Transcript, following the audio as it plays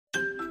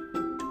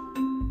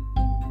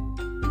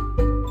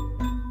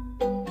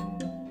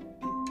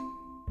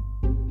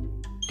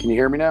Can you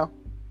hear me now?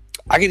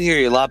 I can hear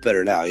you a lot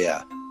better now,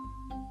 yeah.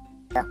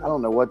 I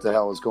don't know what the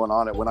hell is going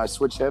on. When I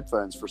switched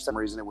headphones, for some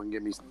reason, it wouldn't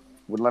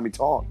let me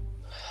talk.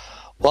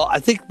 Well, I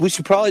think we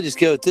should probably just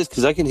go with this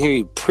because I can hear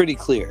you pretty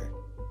clear.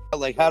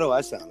 Like, how do I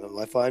sound? Am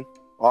I fine?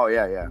 Oh,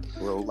 yeah. A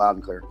little loud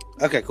and clear.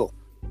 Okay, cool.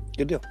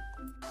 Good deal.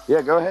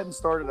 Yeah, go ahead and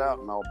start it out,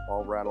 and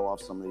I'll rattle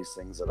off some of these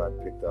things that I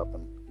picked up,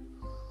 and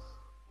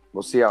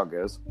we'll see how it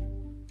goes.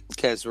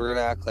 Okay, so we're going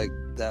to act like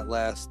that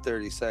last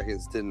 30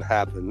 seconds didn't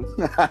happen.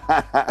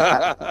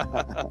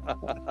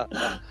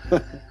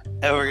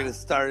 And we're going to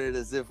start it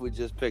as if we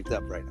just picked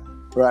up right now.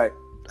 Right.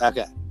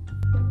 Okay.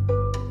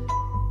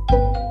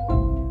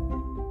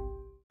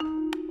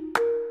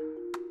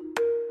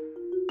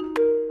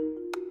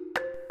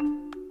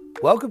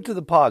 Welcome to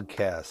the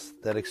podcast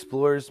that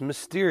explores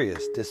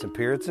mysterious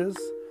disappearances,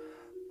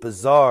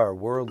 bizarre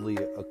worldly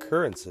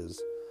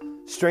occurrences,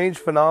 strange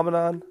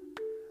phenomenon,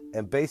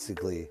 and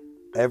basically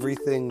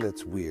everything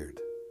that's weird.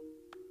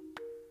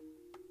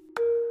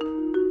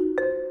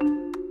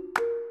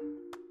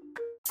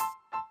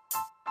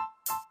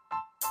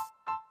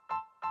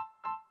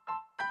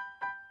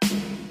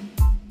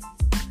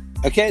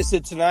 Okay, so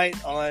tonight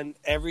on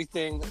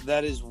Everything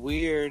That Is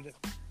Weird,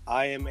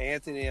 I am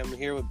Anthony. I'm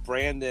here with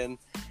Brandon,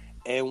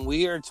 and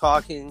we are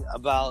talking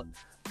about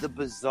the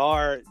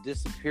bizarre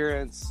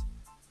disappearance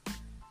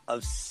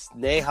of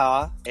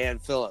Sneha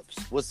and Phillips.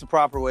 What's the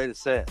proper way to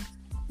say it?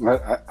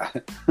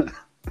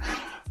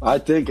 I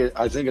think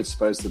it's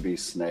supposed to be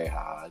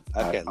Sneha.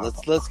 Okay,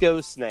 let's go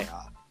with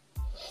Sneha.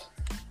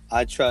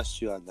 I trust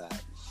you on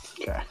that.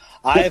 Okay.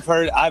 I've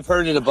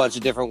heard it a bunch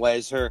of different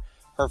ways. Her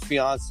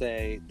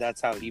fiance, that's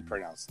how he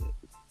pronounced it.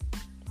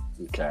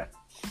 Okay.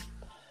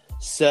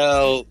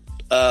 So,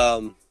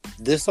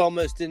 this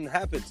almost didn't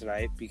happen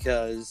tonight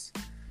because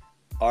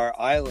our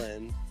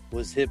island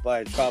was hit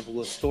by a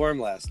tropical storm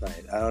last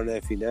night. I don't know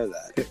if you know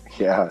that.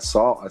 Yeah, I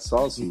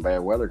saw some bad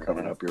weather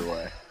coming up your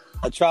way.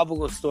 A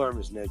tropical storm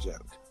is no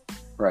joke.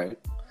 Right.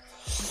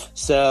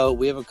 So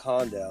we have a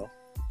condo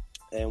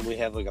and we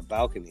have like a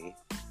balcony,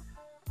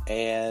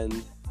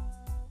 and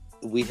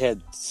we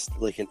had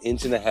like an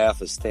inch and a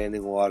half of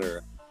standing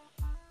water.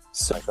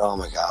 It's like, oh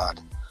my God,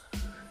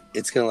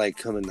 it's going to like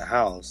come in the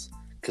house.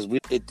 Because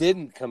it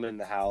didn't come in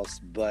the house,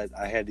 but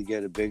I had to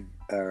go to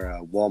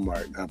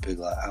Walmart, not Big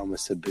Lots. I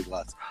almost said Big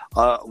Lots.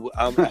 I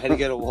had to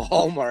go to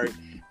Walmart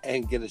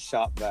and get a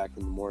shop vac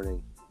in the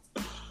morning.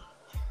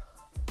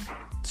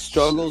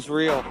 Struggle's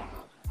real.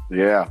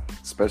 Yeah,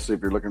 especially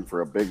if you're looking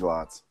for a Big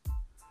Lots.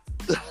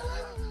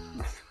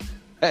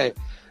 Hey,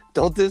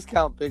 don't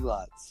discount Big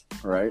Lots.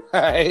 Right?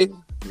 Right?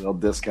 They'll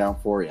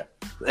discount for you.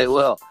 They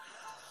will.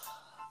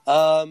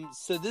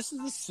 So this is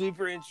a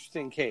super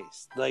interesting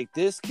case. Like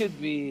this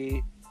could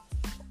be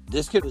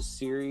a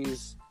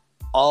series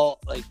all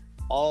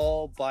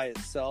by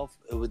itself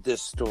with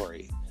this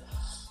story.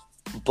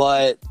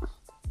 But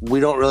we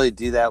don't really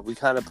do that. We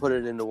kind of put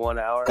it into 1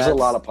 hour. There's a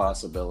lot of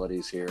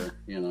possibilities here,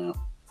 you know.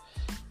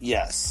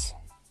 Yes.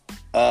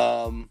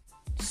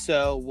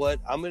 So what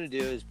I'm going to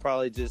do is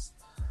probably just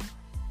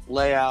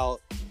lay out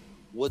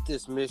what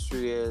this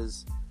mystery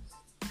is.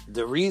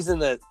 The reason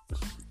that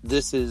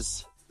this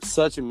is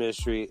such a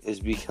mystery is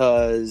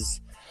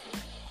because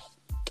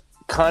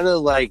kind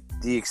of like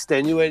the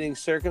extenuating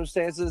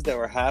circumstances that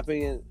were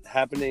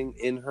happening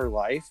in her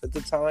life at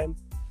the time,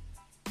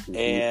 mm-hmm.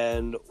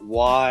 and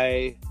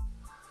why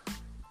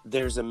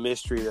there's a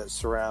mystery that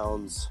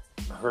surrounds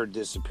her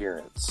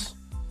disappearance.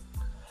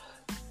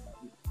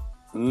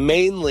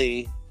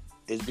 Mainly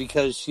is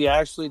because she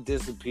actually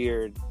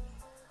disappeared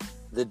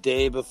the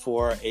day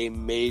before a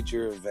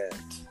major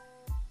event.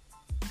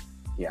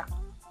 Yeah.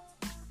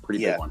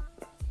 Pretty big one.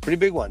 Pretty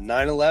big one,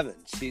 9/11.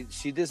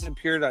 She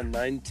disappeared on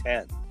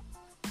 9/10.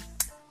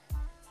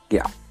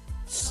 Yeah.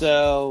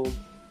 So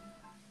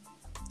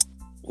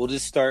we'll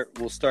start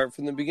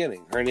from the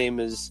beginning. Her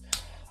name is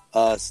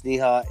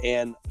Sneha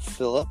Ann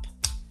Phillip.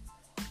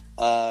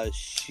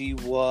 She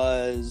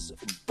was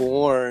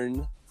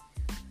born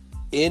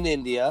in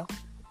India,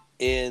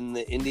 in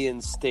the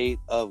Indian state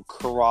of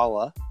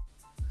Kerala.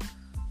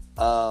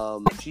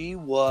 She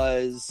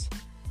was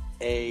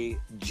a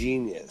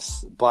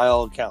genius by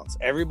all accounts.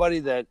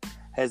 Everybody that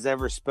has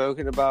ever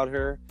spoken about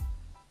her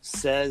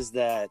says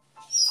that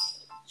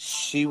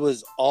she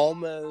was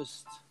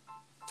almost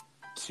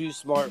too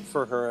smart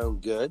for her own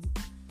good.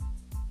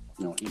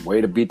 No,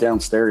 way to beat down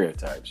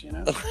stereotypes, you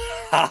know.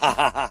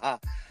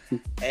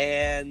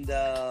 And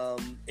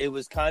it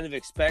was kind of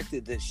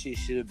expected that she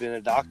should have been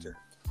a doctor.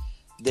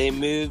 They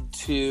moved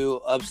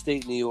to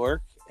upstate New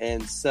York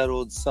and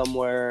settled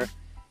somewhere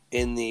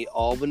in the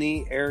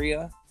Albany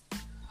area.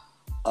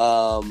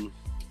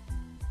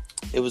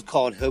 It was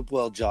called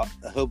Hopewell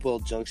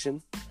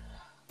Junction.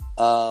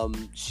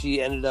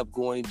 She ended up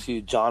going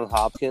to Johns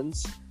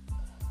Hopkins,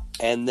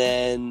 and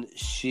then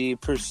she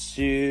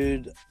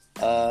pursued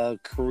a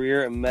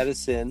career in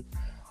medicine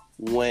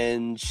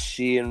when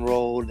she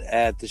enrolled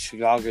at the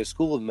Chicago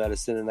School of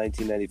Medicine in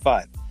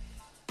 1995.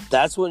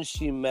 That's when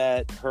she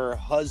met her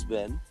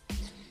husband.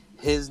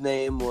 His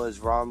name was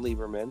Ron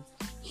Lieberman.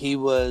 he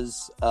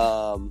was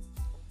a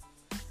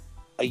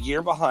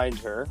year behind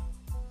her.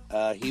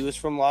 He was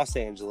from Los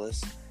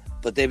Angeles,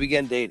 but they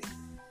began dating.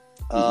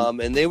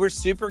 And they were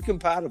super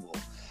compatible.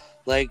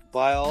 Like,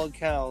 by all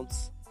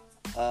accounts,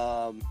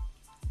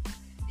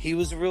 he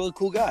was a really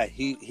cool guy.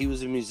 He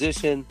was a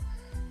musician.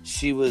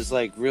 She was,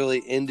 like, really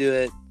into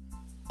it.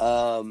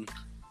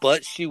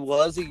 But she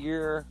was a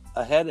year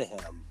ahead of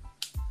him.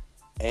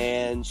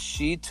 And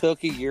she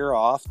took a year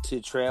off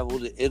to travel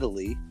to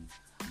Italy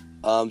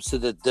so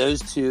that those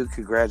two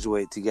could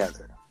graduate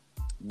together.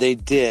 They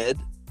did.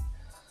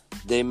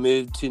 They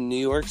moved to New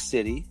York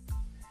City.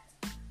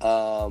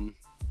 And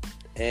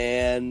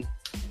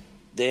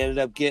they ended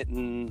up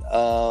getting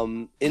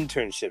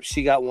internships.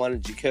 She got one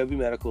at Jacobi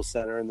Medical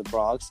Center in the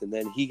Bronx, and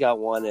then he got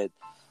one at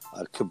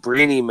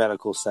Cabrini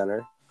Medical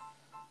Center,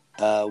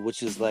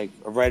 which is like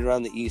right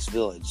around the East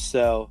Village.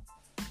 So,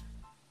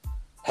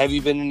 have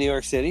you been to New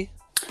York City?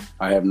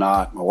 I have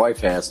not. My wife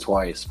has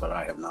twice, but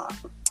I have not.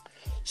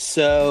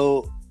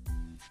 So,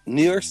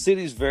 New York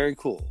City is very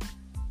cool.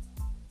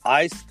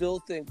 I still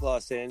think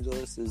Los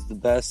Angeles is the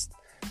best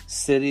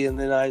city in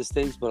the United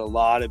States, but a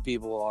lot of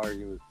people will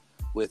argue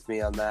with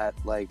me on that.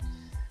 Like,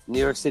 New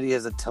York City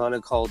has a ton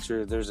of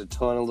culture. There's a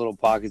ton of little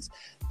pockets.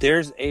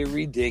 There's a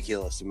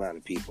ridiculous amount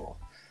of people.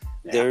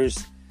 Yeah.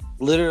 There's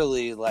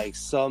literally, like,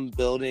 some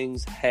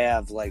buildings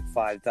have like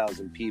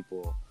 5,000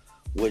 people,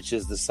 which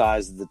is the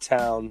size of the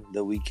town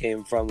that we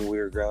came from when we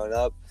were growing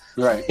up.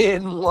 Right.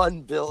 In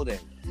one building.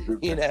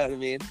 You know what I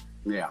mean?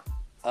 Yeah.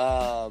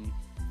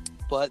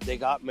 But they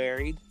got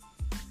married,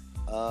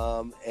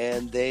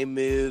 and they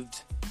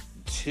moved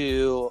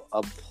to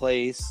a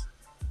place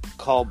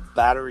called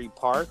Battery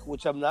Park,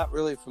 which I'm not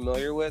really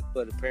familiar with,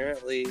 but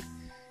apparently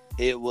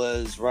it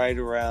was right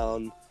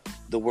around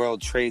the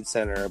World Trade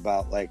Center,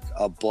 about like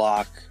a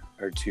block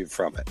or two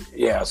from it.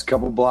 Yeah, it's a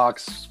couple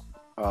blocks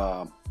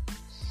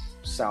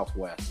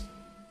southwest.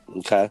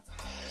 Okay.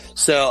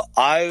 So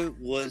I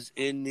was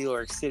in New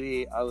York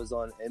City. I was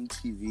on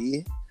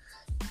MTV,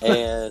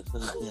 and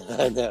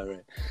I know,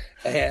 right?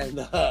 And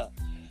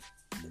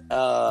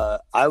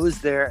I was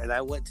there, and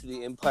I went to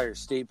the Empire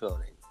State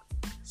Building.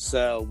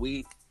 So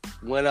we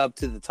went up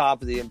to the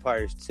top of the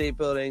Empire State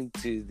Building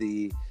to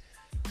the,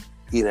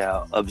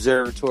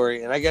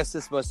 observatory. And I guess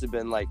this must have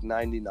been like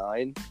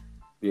 99.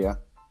 Yeah.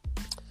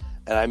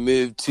 And I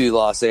moved to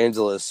Los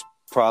Angeles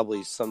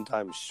probably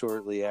sometime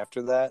shortly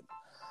after that.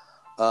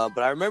 But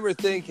I remember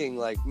thinking,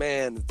 like,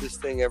 man, if this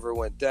thing ever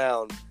went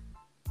down,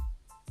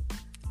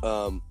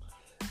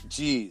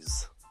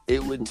 geez,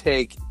 it would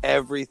take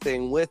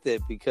everything with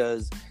it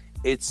because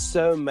it's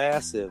so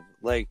massive.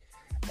 Like,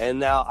 and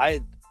now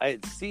I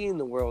had seen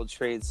the World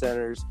Trade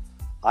Centers.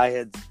 I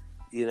had,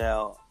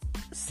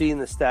 seen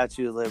the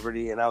Statue of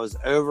Liberty, and I was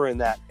over in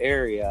that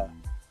area.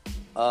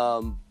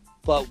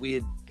 But we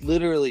had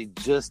literally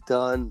just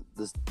done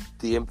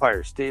the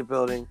Empire State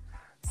Building.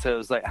 So it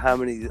was like, how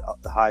many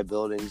high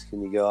buildings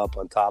can you go up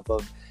on top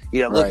of?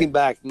 Looking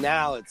back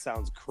now, it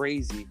sounds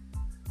crazy.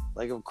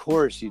 Like, of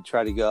course, you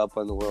try to go up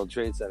on the World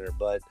Trade Center,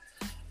 but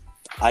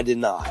I did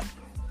not.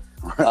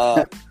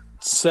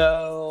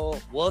 So,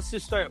 well, let's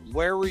just start.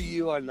 Where were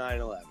you on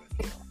 9/11?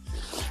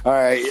 All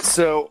right.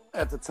 So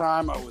at the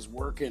time, I was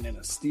working in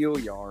a steel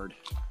yard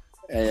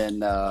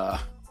and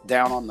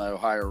down on the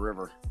Ohio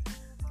River,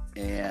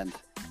 and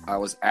I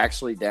was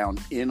actually down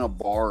in a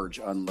barge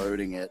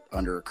unloading it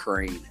under a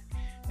crane.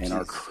 And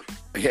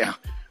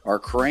our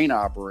crane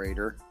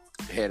operator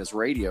had his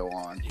radio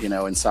on,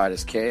 inside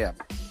his cab.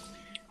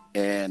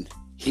 And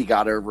he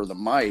got over the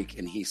mic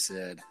and he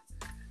said,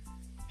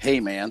 "Hey,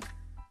 man,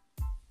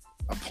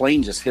 a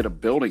plane just hit a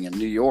building in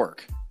New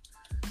York."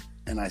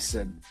 And I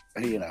said,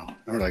 and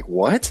we're like,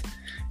 "What?"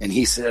 And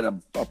he said,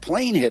 a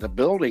plane hit a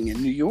building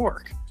in New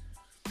York.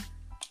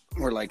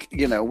 We're like,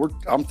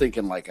 I'm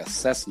thinking like a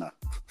Cessna.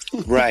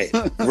 Right.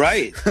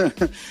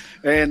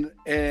 and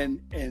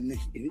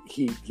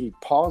he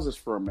pauses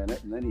for a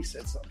minute, and then he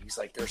said something. He's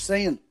like, they're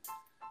saying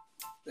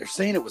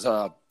it was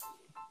a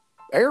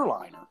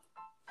airliner.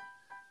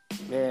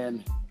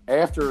 And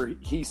after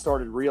he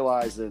started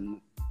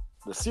realizing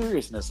the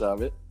seriousness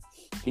of it,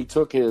 he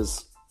took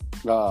his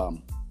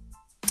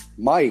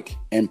mic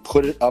and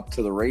put it up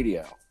to the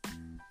radio,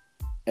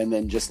 and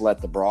then just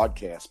let the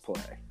broadcast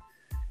play,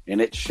 and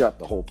it shut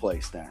the whole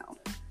place down.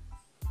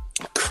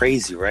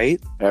 Crazy,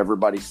 right?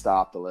 Everybody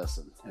stopped to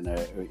listen, and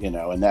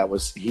and that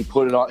was, he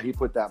put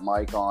that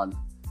mic on,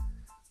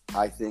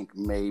 I think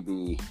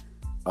maybe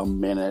a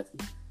minute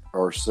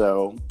or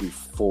so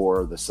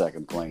before the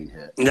second plane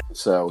hit. Yeah.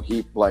 So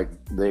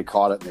they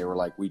caught it, and they were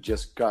like, "We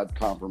just got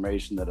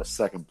confirmation that a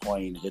second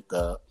plane hit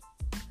the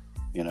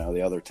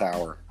other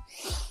tower."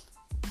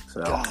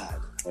 So, God.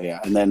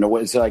 Yeah, and then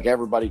it's like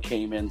everybody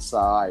came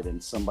inside,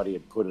 and somebody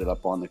had put it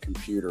up on the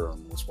computer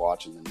and was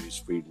watching the news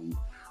feed, and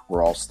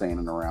we're all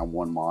standing around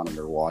one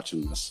monitor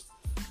watching this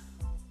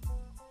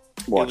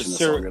all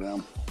go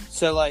down.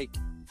 So, like,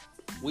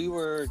 we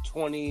were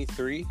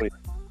 23,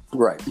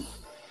 right?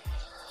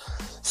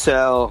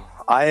 So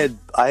I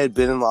had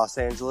been in Los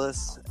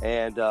Angeles,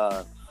 and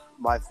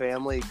my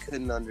family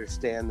couldn't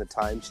understand the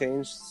time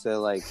change. So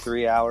like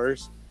 3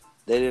 hours,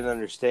 they didn't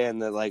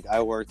understand that like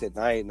I worked at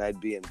night and I'd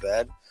be in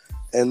bed,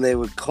 and they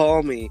would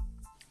call me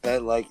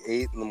at like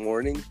 8 in the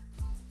morning.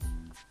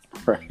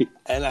 Right.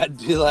 And I'd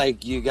be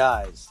like, you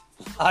guys,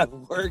 I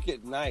work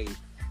at night.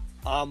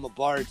 I'm a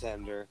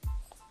bartender.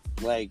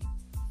 Like,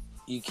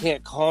 you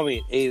can't call me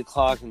at 8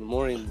 o'clock in the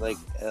morning, like,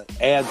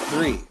 add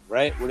 3,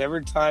 right?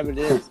 Whatever time it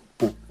is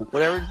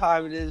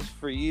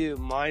for you,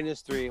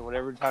 -3, and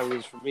whatever time it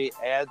is for me,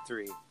 add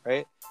 3,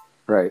 right?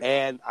 Right.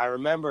 And I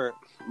remember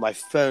my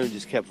phone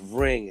just kept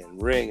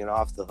ringing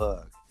off the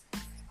hook.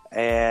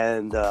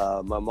 And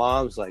my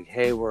mom's like,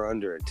 hey, we're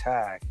under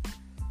attack.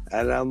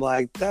 And I'm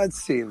like, that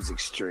seems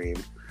extreme.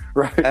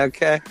 Right.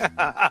 Okay.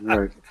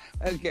 Right.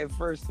 Okay,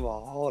 first of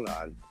all, hold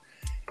on.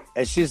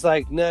 And she's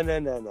like, no.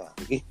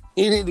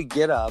 You need to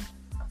get up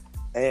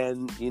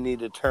and you need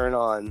to turn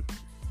on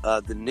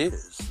the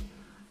news,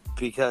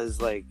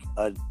 because like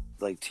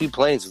 2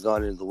 planes have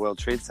gone into the World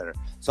Trade Center.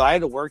 So I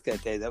had to work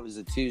that day. That was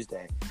a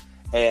Tuesday.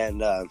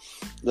 And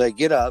I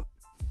get up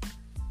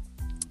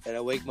and I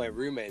wake my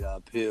roommate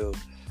up, who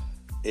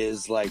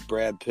is like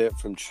Brad Pitt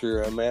from True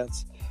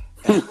Romance.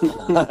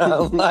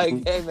 I'm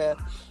like, hey man,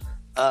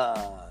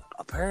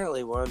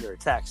 apparently we're under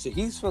attack. So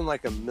he's from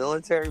like a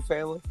military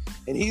family,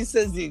 and he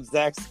says the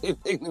exact same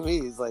thing to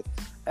me. He's like,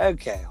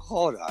 okay,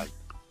 hold on,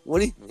 what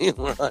do you mean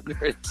we're under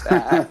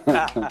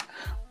attack?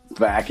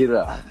 Back it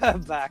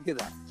up. Back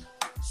it up.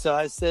 So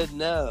I said,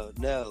 no,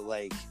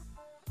 like,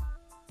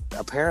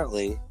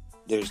 apparently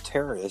there's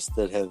terrorists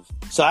that have.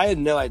 So I had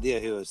no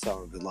idea who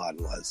Osama bin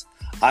Laden was.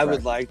 I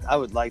would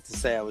like to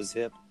say I was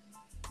hip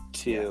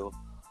to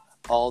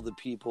all the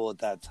people at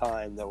that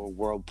time that were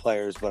world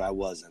players, but I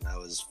wasn't. I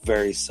was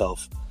very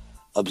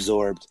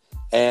self-absorbed.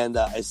 And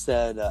I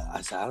said,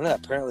 I don't know,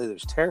 apparently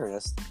there's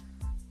terrorists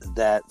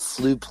that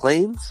flew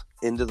planes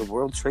into the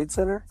World Trade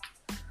Center.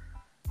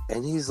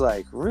 And he's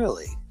like,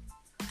 really?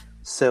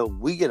 So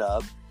we get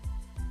up,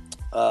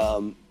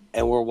 and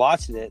we're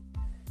watching it.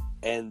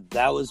 And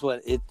that was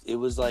when it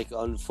was like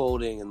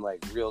unfolding in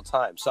like real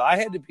time. So I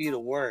had to be to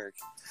work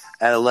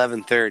at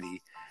 11:30,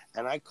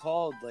 and I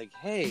called like,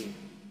 hey,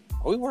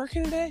 are we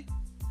working today?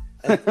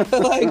 And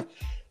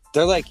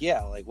they're like,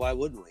 yeah, like, why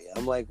wouldn't we?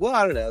 I'm like, well,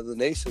 I don't know. The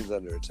nation's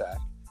under attack,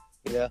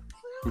 you know?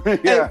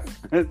 Yeah.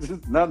 It's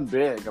just nothing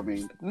big. I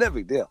mean, No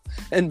big deal.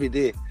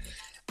 NBD.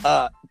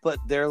 But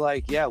they're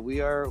like, yeah,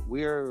 we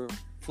are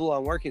full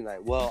on working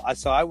night. Well,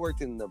 I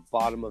worked in the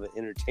bottom of an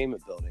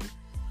entertainment building,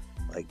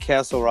 like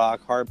Castle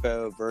Rock,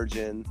 Harpo,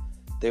 Virgin.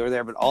 They were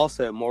there, but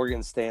also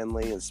Morgan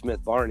Stanley and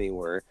Smith Barney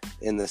were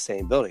in the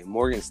same building.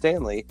 Morgan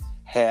Stanley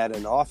had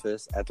an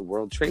office at the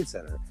World Trade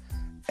Center.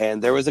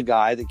 And there was a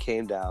guy that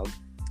came down.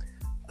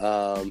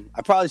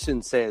 I probably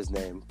shouldn't say his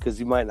name because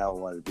he might not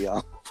want to be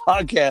on the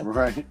podcast.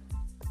 right.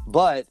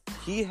 But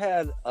he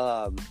had,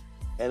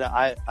 and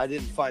I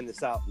didn't find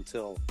this out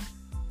until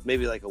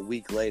maybe like a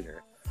week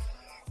later.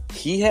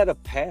 He had a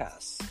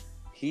pass.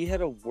 He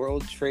had a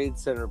World Trade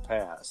Center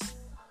pass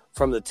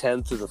from the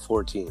 10th to the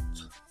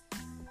 14th.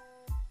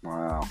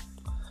 Wow.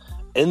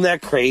 Isn't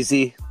that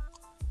crazy?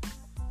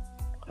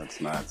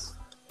 That's nuts.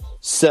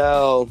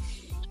 So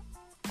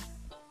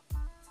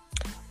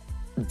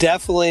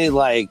definitely,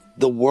 like,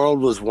 the world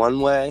was one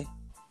way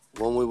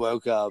when we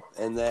woke up,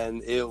 and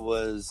then it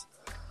was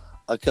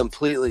a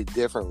completely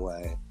different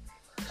way.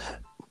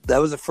 That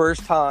was the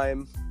first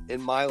time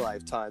in my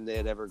lifetime they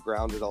had ever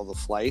grounded all the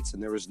flights,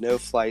 and there was no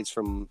flights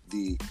from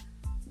the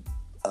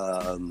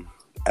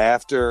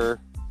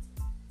after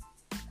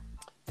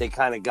they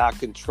kind of got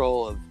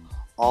control of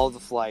all the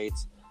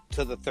flights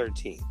to the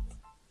 13th.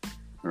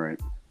 Right.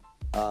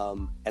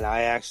 And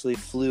I actually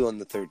flew on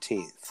the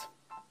 13th.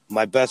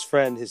 My best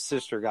friend, his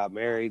sister got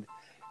married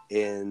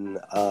in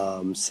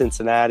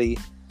Cincinnati,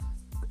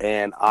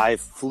 and I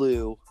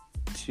flew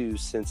to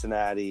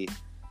Cincinnati.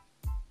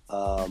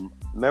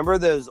 Remember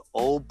those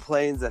old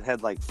planes that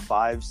had like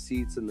 5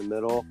 seats in the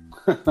middle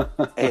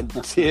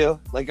and 2,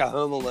 like a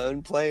Home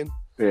Alone plane?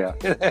 Yeah.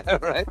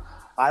 Right?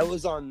 I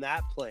was on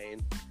that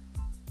plane,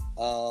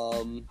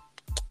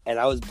 and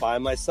I was by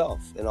myself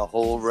in a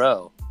whole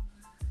row.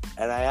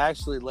 And I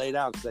actually laid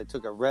out, because I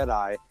took a red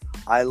eye.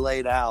 I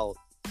laid out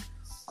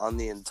on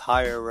the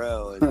entire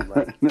row. And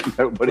like,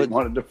 Nobody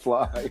wanted to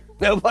fly.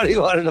 Nobody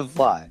wanted to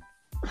fly.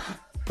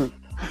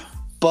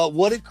 But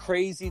what a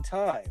crazy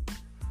time.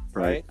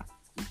 Right?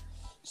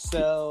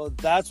 So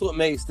that's what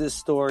makes this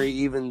story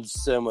even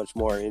so much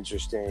more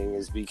interesting,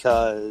 is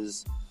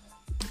because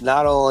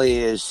not only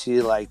is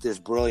she like this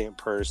brilliant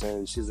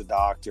person, she's a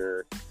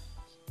doctor,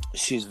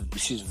 she's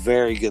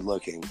very good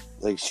looking.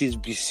 Like she's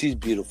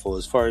beautiful.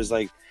 As far as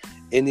like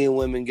Indian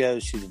women go,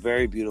 she's a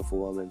very beautiful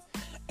woman.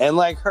 And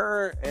like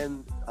her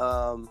and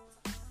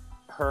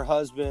her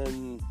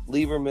husband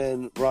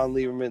Ron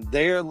Lieberman,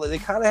 they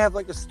kind of have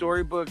like a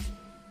storybook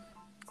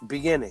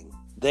beginning.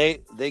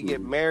 They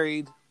get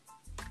married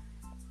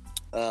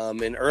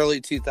in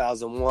early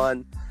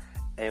 2001,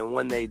 and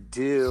when they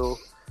do,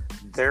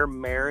 their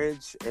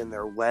marriage and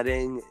their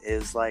wedding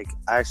is like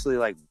actually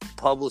like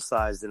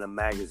publicized in a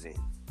magazine.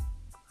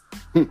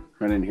 I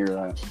didn't hear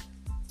that.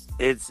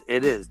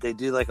 It is. They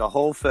do like a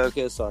whole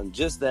focus on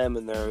just them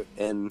and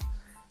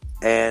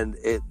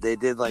they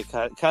did like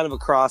kind of a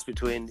cross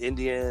between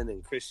Indian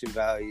and Christian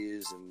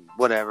values and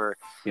whatever.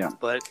 Yeah.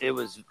 But it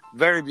was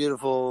very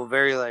beautiful,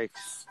 very like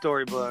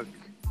storybook,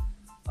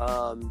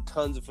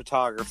 tons of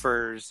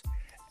photographers,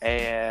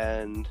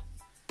 and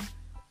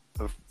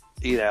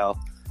the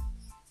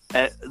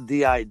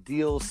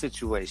ideal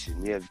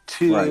situation. You have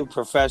two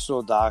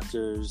professional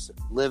doctors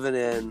living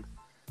in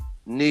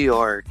New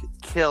York,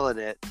 killing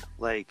it,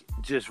 like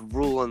just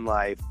ruling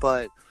life.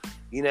 But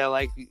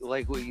like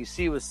what you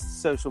see with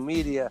social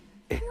media,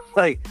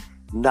 like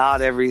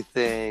not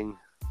everything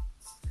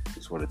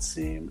is what it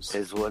seems.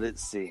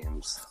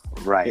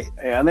 Right.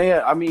 And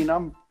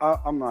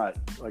I'm not,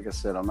 like I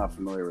said, I'm not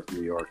familiar with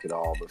New York at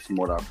all, but from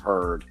what I've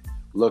heard,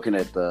 looking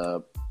at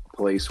the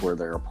place where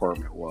their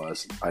apartment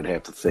was, I'd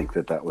have to think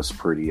that was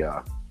pretty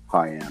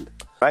high end.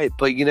 Right.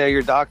 But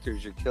your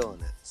doctors are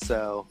killing it.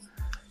 So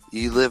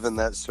you live in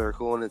that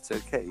circle and it's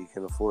okay. You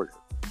can afford it.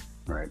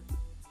 Right.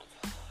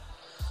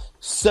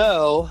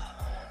 So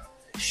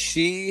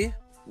she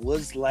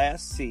was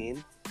last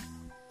seen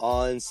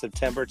on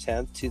September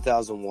 10th,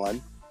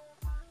 2001.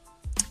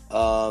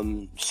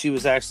 She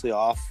was actually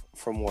off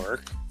from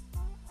work.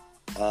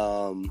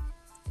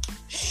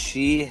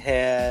 She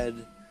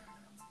had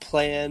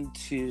planned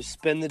to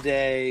spend the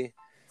day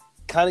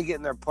kind of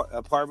getting their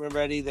apartment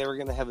ready. They were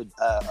going to have a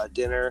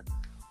dinner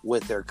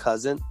with their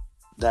cousin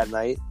that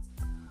night.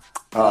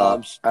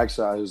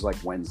 Actually, it was like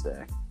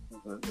Wednesday.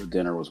 The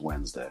dinner was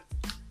Wednesday.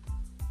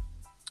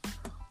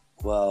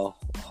 Well,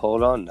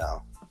 hold on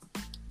now.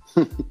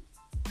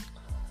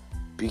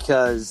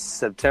 Because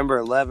September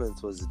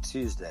 11th was a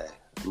Tuesday.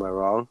 Am I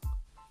wrong?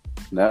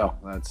 No,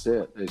 that's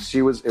it. It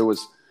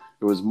was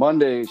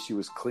Monday. She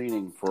was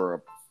cleaning for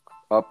a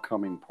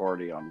upcoming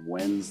party on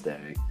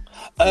Wednesday.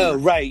 Oh,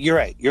 right. You're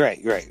right.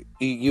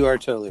 You are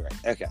totally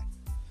right. Okay.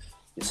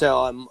 So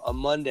on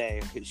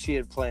Monday, she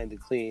had planned to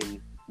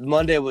clean.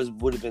 Monday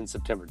would have been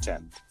September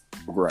 10th.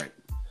 Right.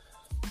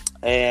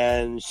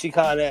 And she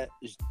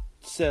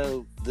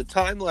so the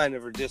timeline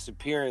of her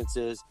disappearance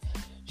is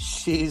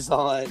she's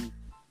on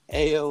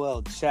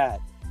AOL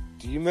chat.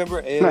 Do you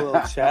remember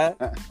AOL chat?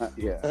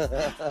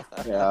 Yeah,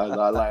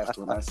 I laughed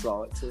when I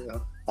saw it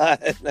too.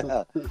 I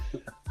know.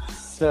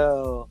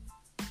 So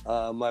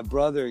my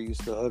brother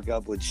used to hook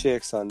up with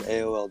chicks on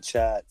AOL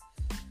chat,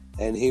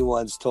 and he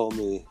once told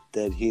me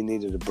that he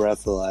needed a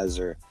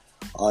breathalyzer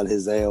on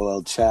his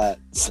AOL chat.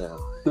 So,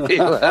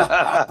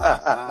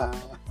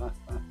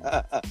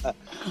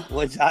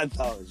 which I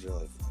thought was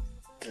really funny,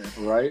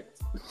 right?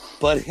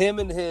 But him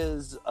and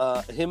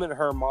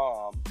her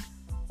mom,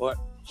 or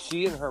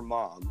she and her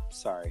mom,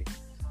 sorry,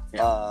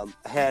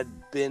 had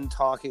been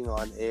talking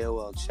on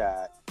AOL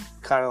chat,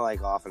 kind of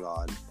like off and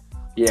on.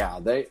 Yeah,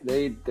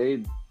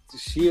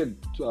 she had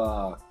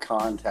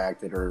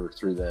contacted her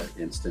through the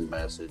instant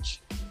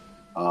message,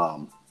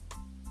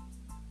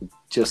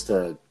 just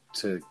to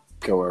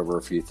go over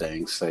a few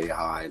things, say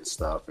hi and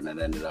stuff, and it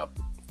ended up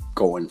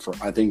going from,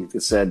 I think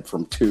it said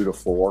from 2 to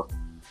 4.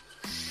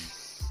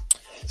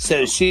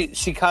 So she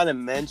kind of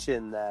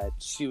mentioned that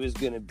she was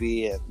going to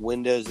be at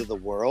Windows of the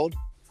World,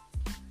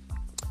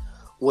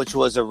 which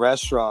was a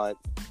restaurant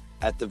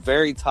at the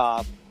very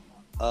top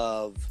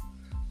of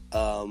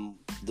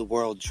the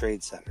World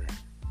Trade Center.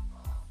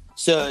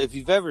 So if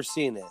you've ever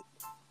seen it,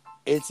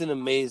 it's an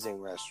amazing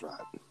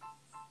restaurant.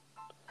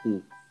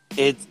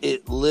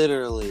 It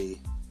literally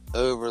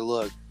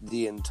overlooked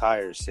the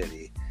entire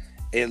city.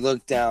 It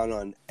looked down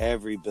on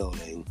every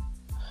building.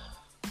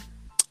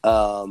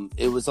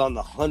 It was on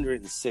the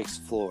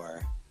 106th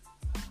floor.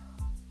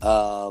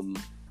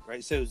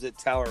 Right, so was it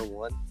Tower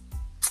 1?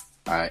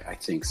 I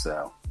think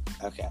so.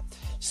 Okay.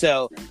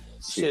 So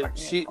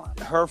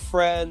her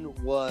friend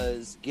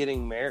was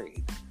getting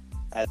married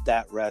at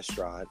that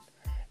restaurant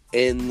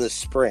in the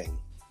spring,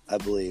 I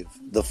believe,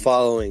 the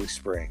following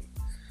spring.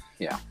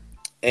 Yeah.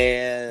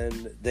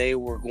 And they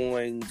were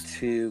going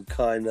to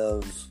kind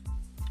of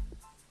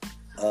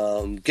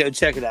go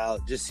check it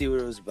out, just see what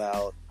it was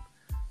about.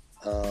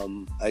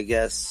 I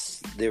guess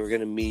they were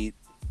going to meet,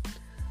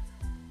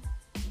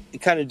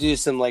 kind of do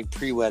some like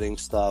pre-wedding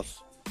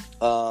stuff.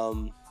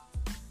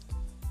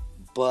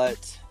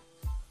 But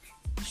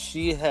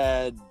she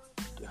had,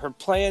 her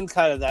plan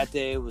kind of that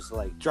day was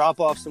like drop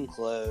off some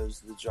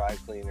clothes to the dry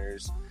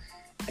cleaners.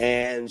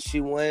 And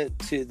she went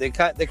to, they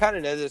kind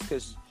of know this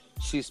because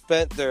she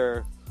spent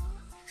their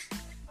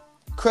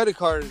credit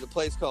card at a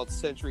place called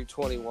Century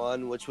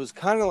 21, which was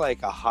kind of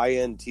like a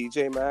high-end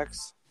TJ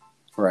Maxx.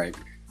 Right.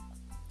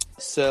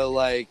 So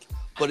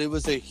but it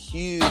was a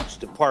huge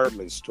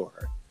department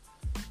store.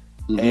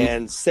 Mm-hmm.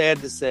 And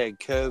sad to say,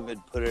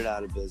 COVID put it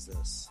out of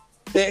business.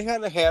 They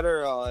kind of had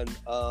her on,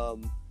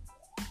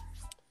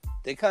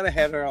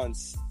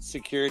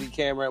 security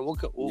camera. We'll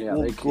get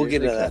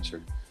into that.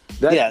 Her.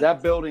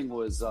 That building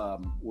was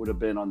would have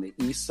been on the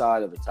east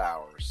side of the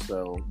towers,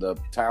 so the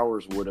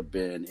towers would have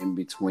been in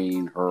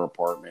between her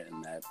apartment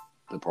and that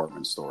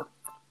department store.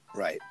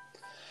 Right.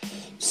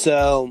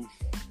 So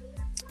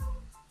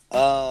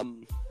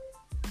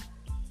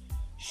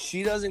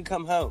She doesn't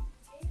come home.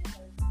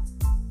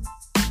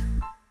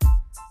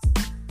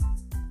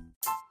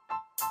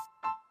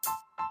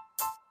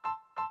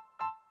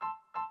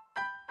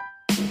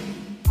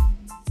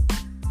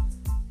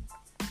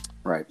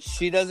 Right.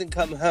 She doesn't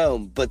come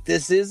home, but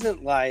this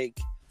isn't like,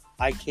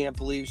 I can't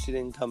believe she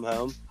didn't come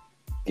home.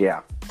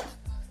 Yeah.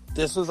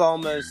 This was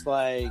almost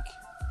like,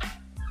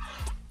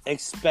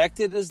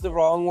 expected is the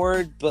wrong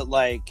word, but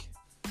like,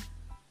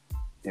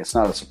 It's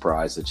not a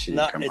surprise that she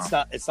didn't come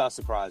home. It's not a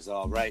surprise at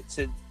all, right?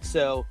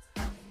 So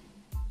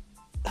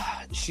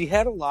she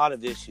had a lot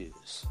of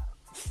issues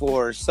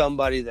for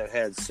somebody that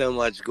had so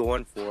much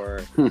going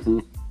for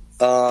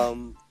her.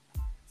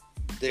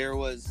 There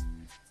was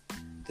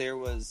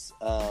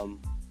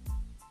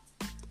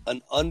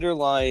an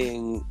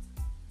underlying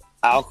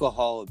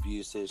alcohol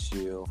abuse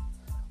issue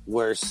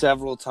where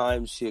several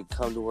times she had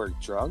come to work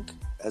drunk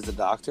as a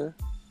doctor.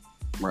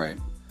 Right.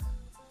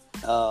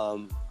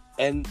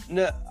 And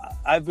no,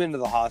 I've been to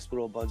the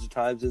hospital a bunch of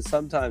times, and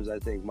sometimes I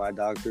think my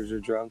doctors are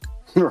drunk.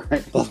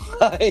 Right.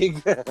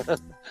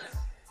 But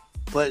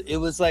it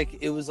was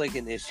like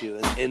an issue,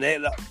 and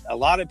a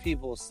lot of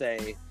people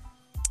say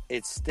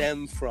it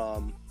stemmed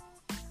from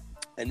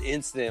an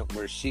incident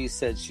where she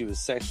said she was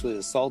sexually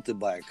assaulted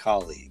by a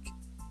colleague.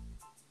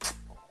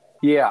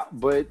 Yeah,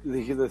 but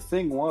the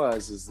thing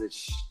is that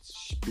she,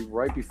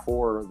 right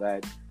before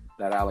that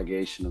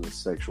allegation of the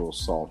sexual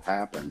assault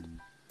happened,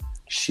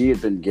 she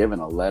had been given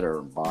a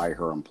letter by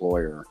her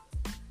employer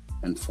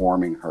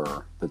informing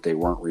her that they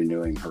weren't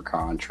renewing her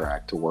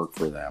contract to work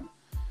for them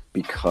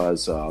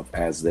because of,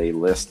 as they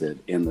listed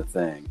in the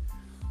thing,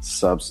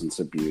 substance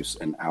abuse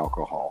and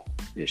alcohol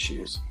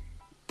issues.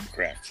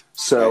 Correct.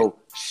 So right.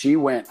 She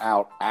went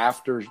out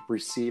after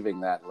receiving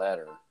that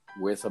letter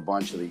with a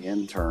bunch of the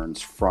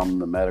interns from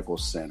the medical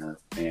center,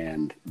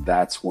 and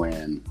that's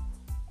when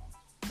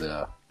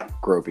the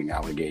groping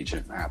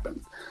allegation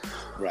happened.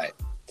 Right.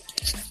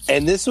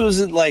 And this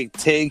wasn't like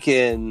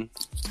taken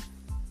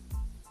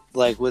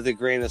like with a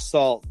grain of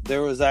salt.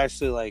 There was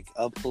actually like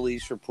a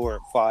police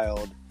report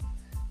filed,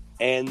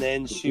 and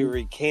then she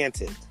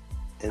recanted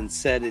and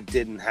said it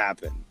didn't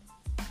happen.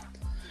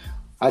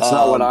 That's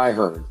not what I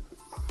heard.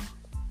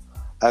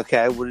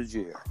 Okay, what did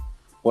you hear?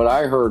 What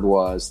I heard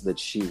was that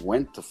she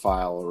went to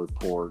file a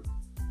report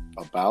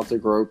about the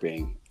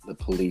groping. The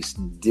police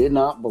did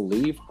not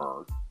believe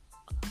her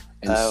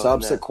and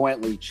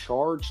subsequently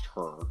charged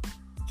her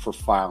for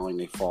filing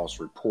a false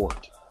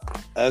report.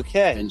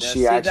 Okay. And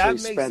she actually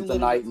spent the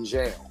night in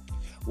jail.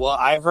 Well,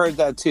 I've heard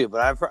that too, but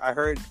I've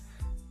heard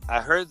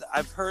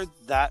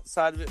that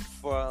side of it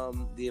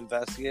from the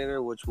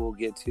investigator, which we'll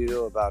get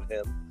to about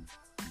him.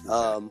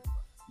 Okay.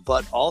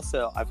 But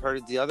also, I've heard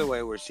it the other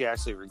way where she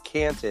actually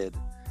recanted,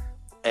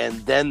 and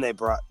then they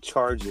brought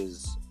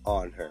charges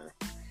on her.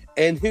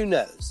 And who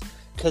knows?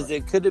 Because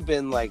it could have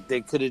been like they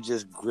could have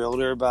just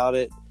grilled her about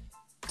it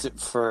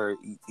for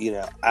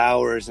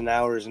hours and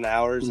hours and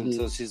hours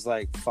until she's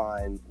like,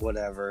 fine,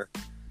 whatever.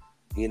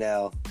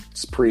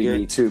 It's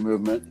pre-Me Too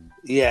movement.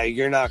 Yeah,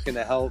 you're not going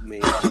to help me.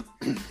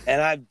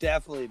 And I've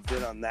definitely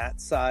been on that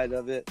side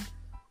of it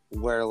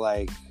where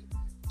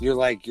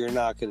you're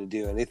not going to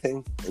do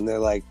anything. And they're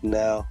like,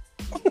 no.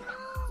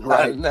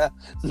 Right.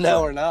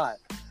 No, we're not.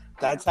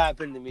 That's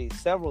happened to me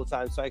several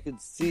times. So I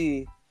could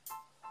see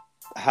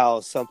how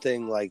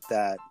something like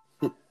that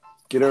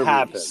Get over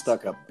happens. It,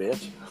 stuck up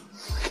bitch.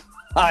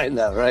 I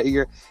know, right?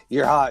 You're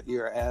hot.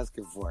 You're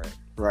asking for it.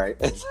 Right.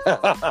 It's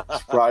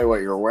probably what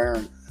you're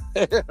wearing.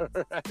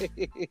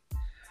 Right.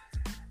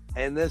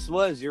 And this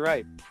was, you're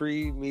right,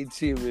 pre-Me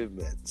Too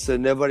movement. So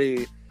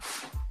nobody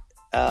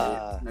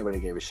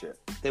gave a shit.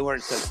 They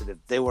weren't sensitive.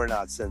 They were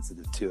not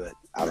sensitive to it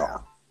at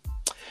all.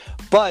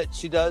 But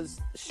she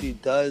does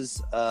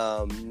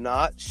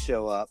not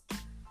show up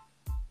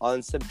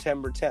on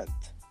September 10th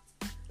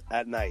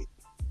at night.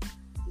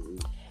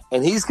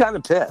 And he's kind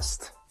of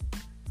pissed.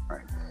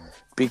 Right.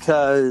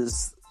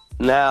 Because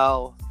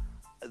now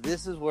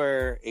this is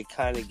where it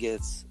kind of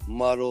gets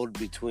muddled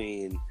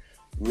between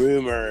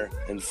rumor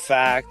and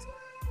fact,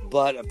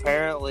 but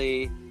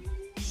apparently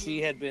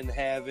she had been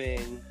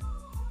having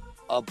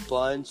a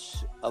bunch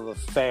of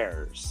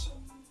affairs.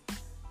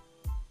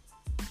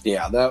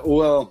 Yeah,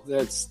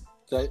 that's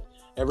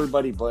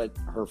everybody but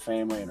her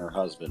family and her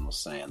husband was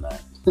saying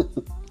that.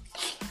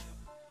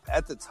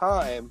 At the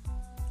time,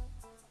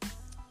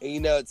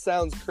 it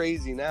sounds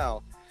crazy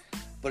now,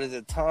 but at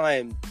the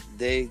time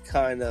they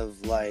kind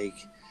of like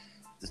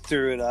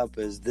threw it up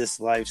as this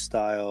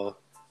lifestyle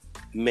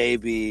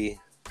maybe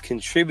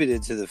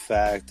contributed to the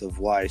fact of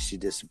why she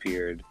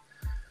disappeared.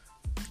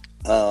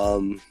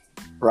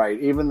 Right.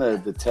 Even the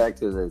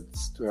detective,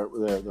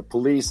 the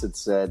police had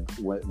said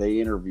when they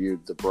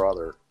interviewed the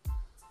brother,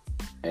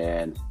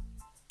 and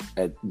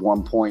at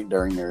one point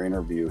during their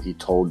interview, he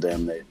told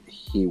them that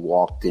he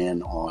walked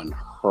in on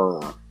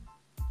her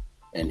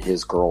and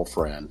his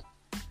girlfriend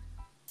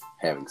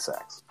having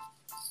sex.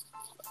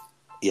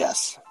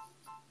 Yes.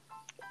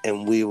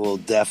 And we will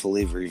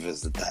definitely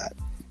revisit that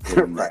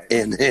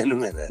in a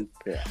minute.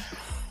 Yeah.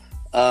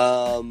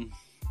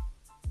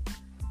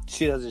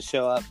 She doesn't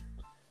show up.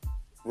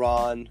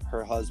 Ron,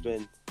 her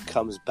husband,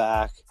 comes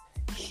back.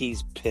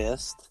 He's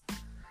pissed.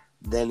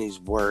 Then he's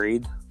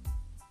worried.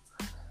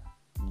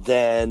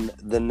 Then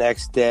the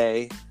next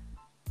day,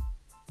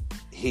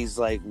 he's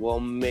like, well,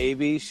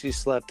 maybe she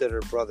slept at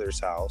her brother's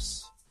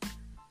house.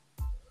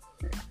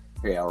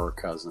 Yeah, or a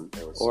cousin.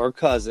 Or a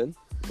cousin,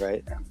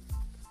 right? Yeah.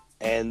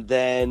 And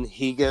then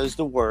he goes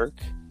to work.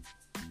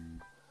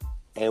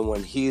 And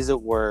when he's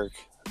at work,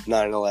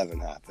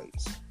 9/11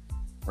 happens.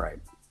 Right.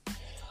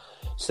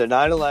 So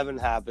 9/11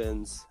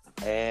 happens,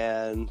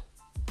 and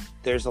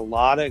there's a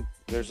lot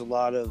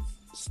of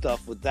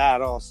stuff with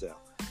that also.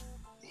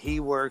 He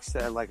works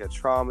at like a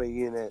trauma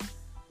unit.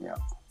 Yeah.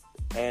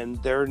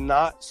 And they're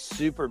not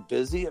super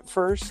busy at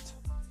first.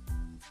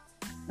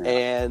 Yeah.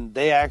 And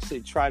they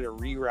actually try to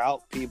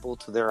reroute people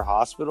to their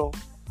hospital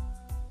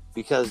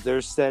because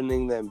they're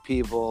sending them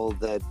people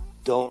that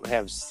don't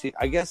have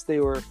I guess they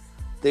were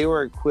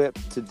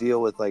equipped to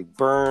deal with like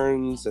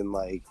burns and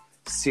like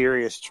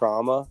serious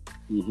trauma.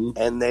 Mm-hmm.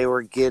 And they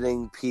were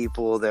getting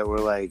people that were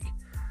like,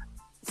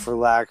 for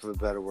lack of a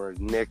better word,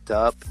 nicked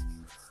up.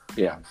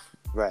 Yeah.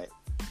 Right.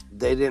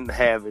 They didn't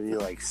have any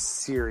like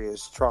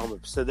serious trauma.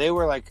 So they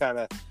were like kind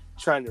of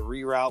trying to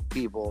reroute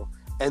people,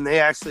 and they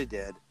actually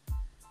did.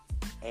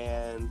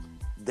 And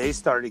they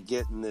started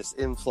getting this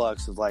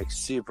influx of like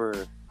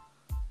super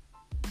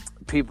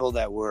people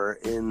that were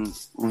in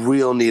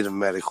real need of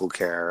medical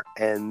care.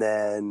 And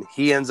then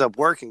he ends up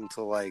working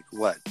till like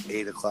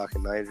 8 o'clock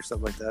at night or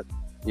something like that.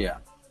 Yeah.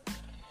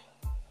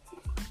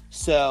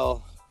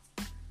 So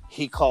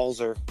he calls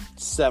her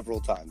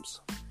several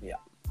times. Yeah.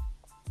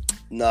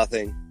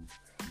 Nothing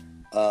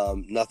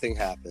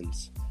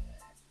happens.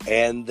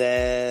 And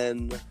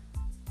then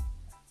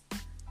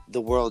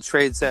the World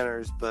Trade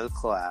Centers both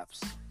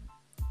collapse.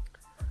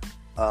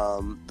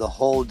 The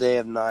whole day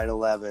of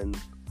 9/11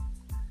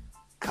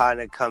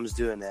 kind of comes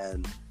to an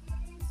end.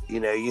 You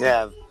know, you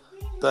have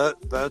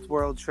both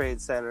World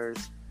Trade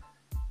Centers,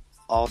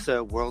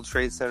 also World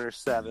Trade Center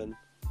 7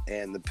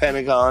 and the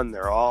Pentagon.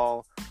 They're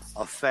all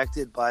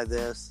affected by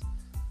this.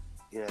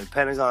 You know, the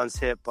Pentagon's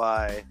hit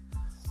by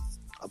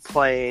a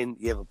plane.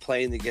 You have a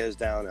plane that goes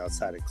down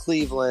outside of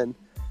Cleveland.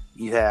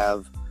 You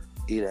have,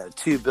 you know,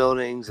 2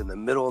 buildings in the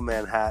middle of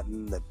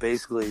Manhattan that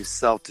basically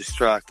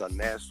self-destruct on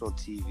national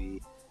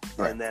TV.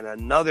 Right. And then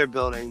another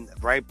building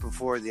right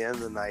before the end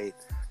of the night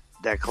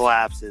that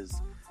collapses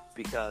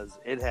because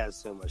it has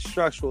so much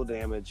structural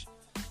damage.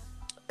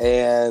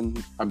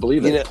 And I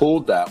believe they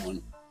pulled that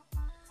one.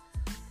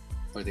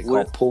 What they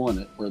call pulling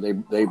it, where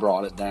they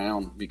brought it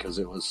down because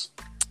it was...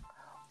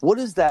 What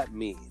does that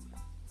mean?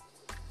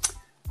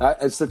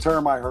 It's the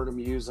term I heard them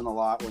using a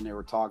lot when they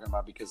were talking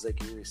about, because they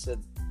said,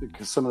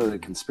 because some of the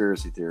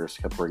conspiracy theorists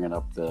kept bringing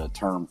up the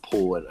term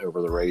 "pull it"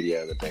 over the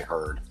radio that they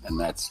heard, and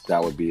that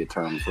would be a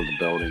term for the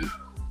building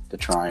to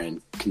try and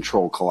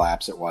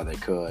collapse it while they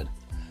could.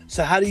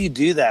 So how do you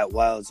do that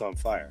while it's on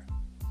fire?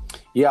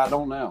 Yeah, I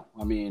don't know.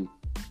 I mean,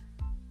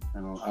 I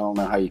don't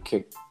know how you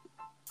kick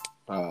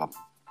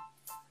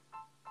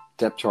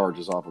depth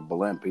charges off of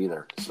blimp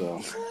either.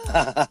 So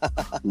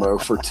Mo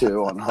for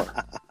 2 on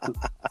her.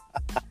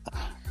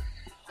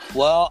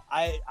 Well,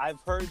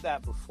 I've heard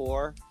that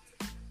before,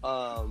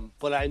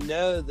 but I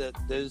know that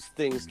those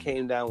things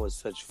came down with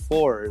such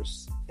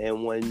force,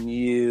 and when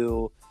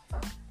you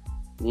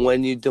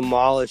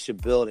demolish a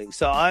building.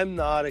 So I'm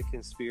not a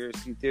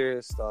conspiracy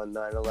theorist on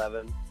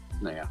 9/11.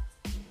 Yeah.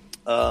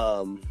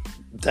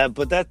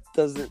 But that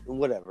doesn't,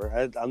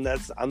 whatever. I'm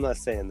not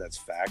saying that's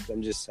fact.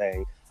 I'm just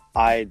saying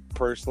I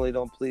personally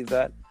don't believe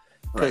that,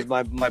 because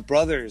my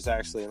brother is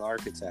actually an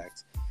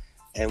architect,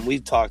 and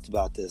we've talked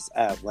about this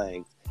at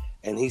length.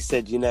 And he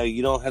said, you know,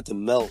 you don't have to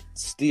melt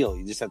steel.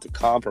 You just have to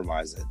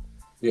compromise it.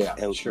 Yeah,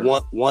 and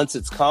sure. Once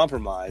it's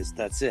compromised,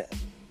 that's it.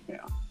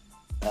 Yeah.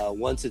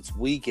 Once it's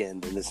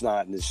weakened and it's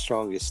not in its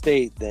strongest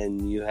state,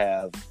 then you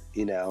have,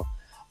 you know,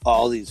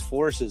 all these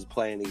forces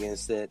playing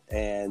against it.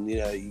 And, you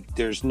know,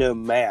 there's no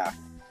math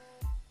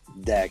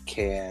that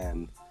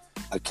can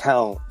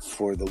account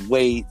for the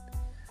weight.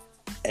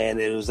 And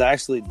it was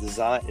actually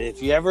designed.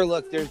 If you ever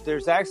look,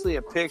 there's actually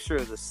a picture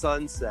of the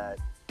sunset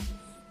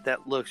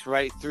that looks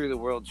right through the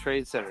World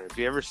Trade Center. If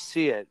you ever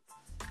see it,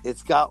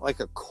 it's got like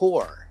a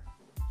core.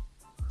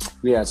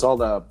 Yeah, it's all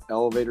the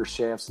elevator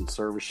shafts and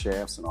service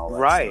shafts and all that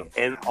right,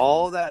 stuff. And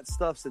all that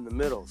stuff's in the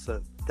middle. So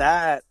if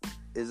that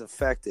is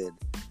affected,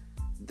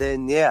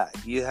 then yeah,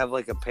 you have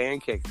like a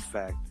pancake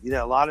effect. You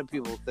know, a lot of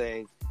people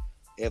think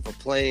if a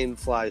plane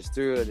flies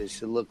through it, it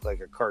should look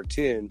like a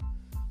cartoon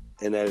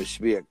and that it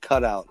should be a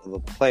cutout of a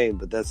plane,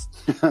 but that's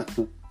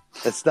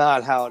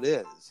not how it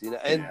is. You know,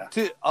 and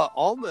it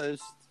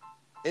almost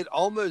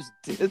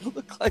did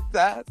look like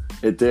that.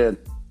 It did.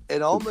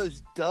 It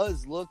almost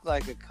does look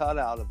like a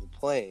cutout of a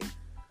plane.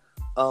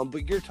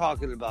 But you're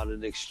talking about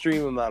an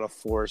extreme amount of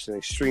force, an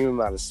extreme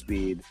amount of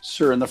speed.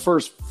 Sure. In the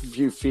first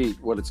few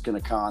feet, what it's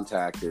going to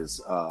contact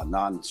is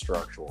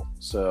non-structural.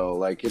 So,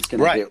 like, it's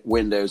going to hit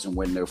windows and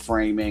window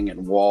framing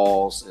and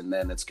walls, and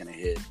then it's going to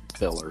hit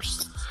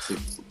pillars.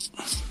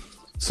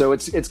 So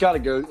it's got to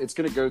go. It's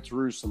going to go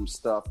through some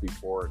stuff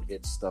before it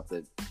hits stuff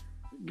that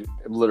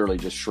literally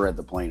just shred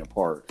the plane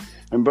apart.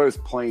 And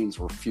both planes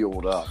were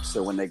fueled up,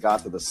 so when they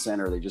got to the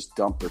center, they just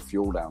dumped their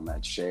fuel down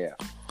that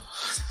shaft.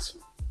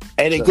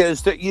 And it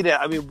goes to,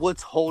 I mean,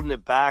 what's holding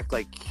it back?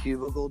 Like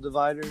cubicle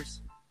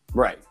dividers,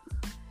 right?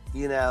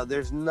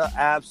 There's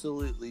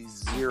absolutely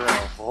zero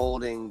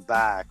holding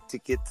back to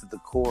get to the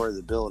core of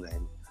the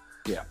building.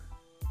 Yeah.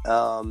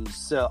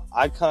 So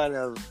I kind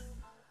of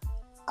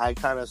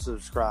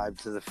subscribe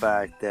to the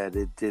fact that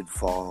it did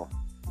fall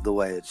the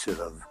way it should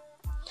have.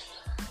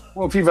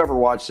 Well, if you've ever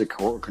watched a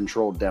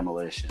controlled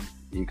demolition,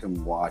 you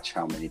can watch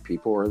how many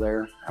people are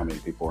there, how many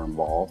people are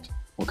involved,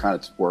 what kind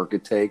of work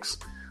it takes,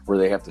 where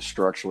they have to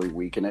structurally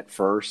weaken it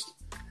first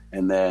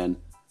and then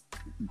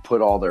put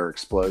all their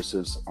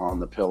explosives on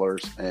the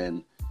pillars,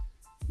 and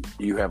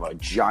you have a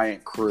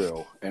giant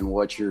crew. And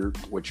what you're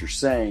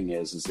saying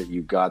is that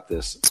you've got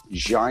this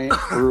giant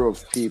crew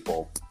of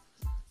people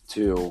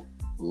to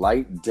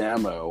light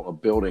demo a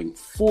building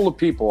full of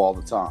people all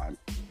the time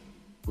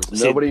with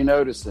nobody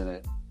noticing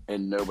it,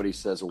 and nobody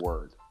says a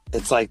word.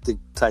 It's like the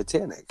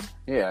Titanic.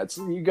 Yeah,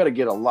 you got to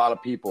get a lot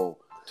of people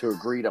to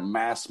agree to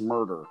mass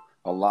murder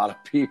a lot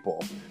of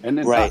people and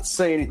then not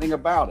say anything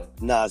about it.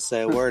 Not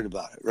say a word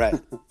about it, right?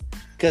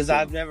 Because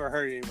I've never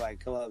heard anybody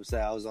come up and say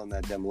I was on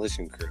that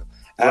demolition crew.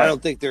 And I don't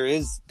think there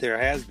has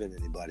been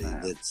anybody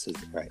that's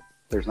right.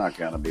 There's not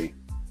going to be.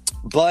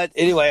 But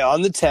anyway,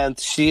 on the 10th,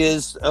 she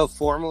is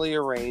formally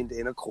arraigned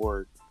in a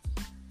court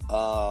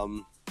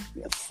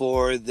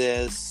for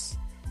this.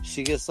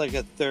 She gets like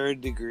a 3rd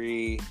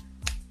degree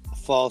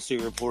falsely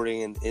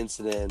reporting an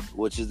incident,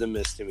 which is a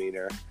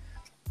misdemeanor.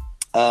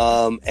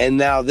 And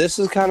now this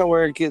is kind of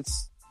where it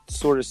gets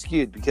sort of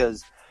skewed,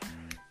 because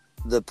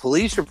the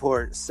police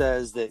report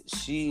says that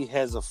she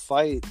has a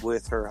fight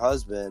with her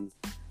husband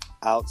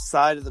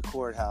outside of the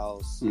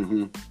courthouse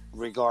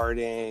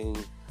regarding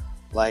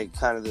like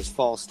kind of this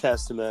false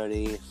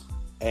testimony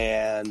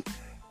and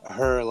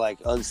her like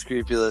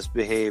unscrupulous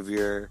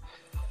behavior.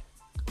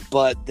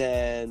 But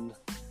then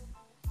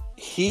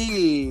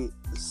he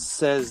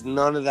says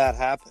none of that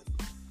happened.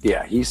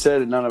 Yeah, he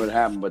said none of it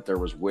happened, but there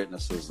was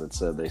witnesses that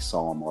said they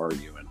saw him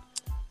arguing.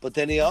 But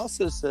then he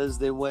also says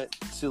they went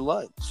to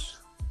lunch,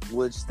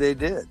 which they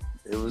did.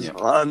 It was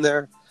on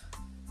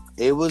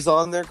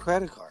their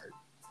credit card.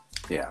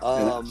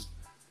 Yeah.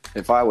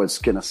 If I was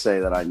going to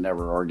say that I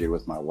never argued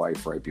with my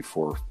wife right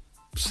before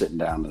sitting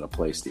down at a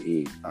place to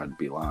eat, I'd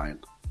be lying.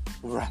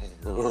 Right.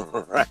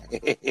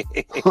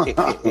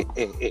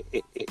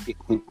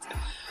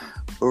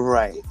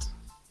 Right.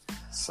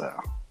 So,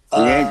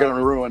 he ain't going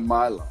to ruin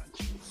my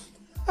lunch.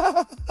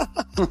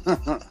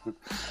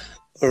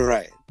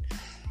 Right.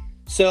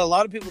 So a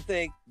lot of people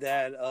think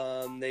that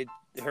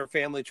her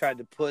family tried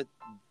to put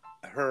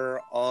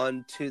her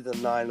onto the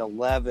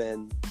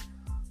 9/11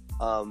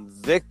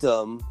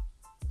 victim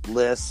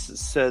list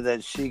so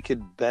that she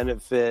could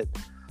benefit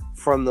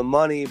from the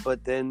money,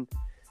 but then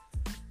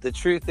the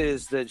truth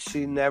is that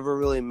she never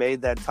really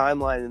made that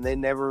timeline, and they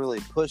never really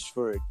pushed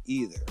for it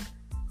either.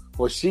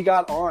 Well, she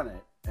got on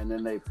it, and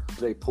then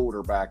they pulled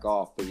her back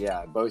off. But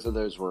yeah, both of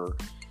those were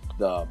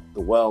the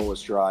well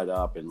was dried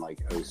up in like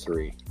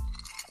 2003.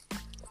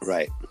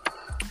 Right.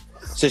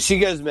 So she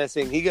goes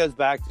missing. He goes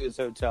back to his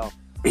hotel.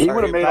 He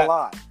would have made a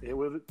lot.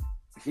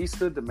 He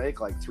stood to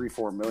make like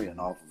 $3-4 million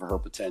off of her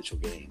potential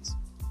gains.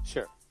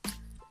 Sure.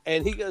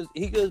 And he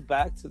goes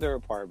back to their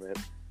apartment.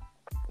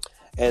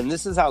 And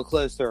this is how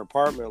close their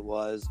apartment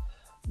was.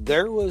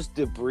 There was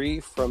debris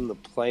from the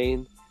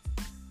plane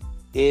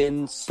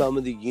in some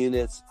of the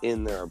units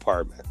in their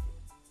apartment.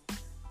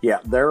 Yeah,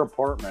 their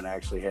apartment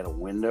actually had a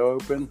window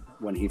open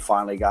when he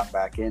finally got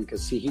back in.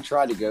 Because, see, he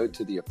tried to go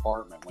to the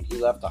apartment. When he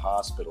left the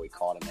hospital, he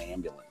called an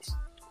ambulance.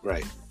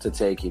 Right. To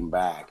take him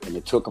back. And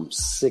it took him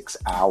 6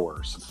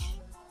 hours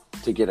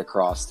to get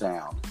across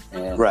town.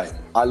 And right.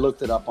 I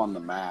looked it up on the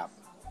map.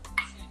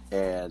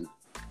 And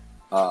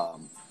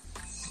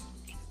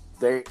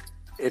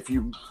if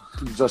you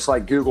just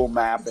like Google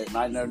map it, and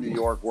I know New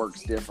York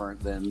works different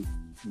than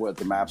what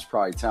the maps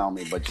probably tell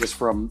me, but just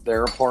from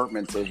their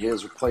apartment to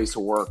his place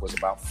of work was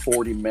about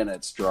 40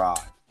 minutes drive.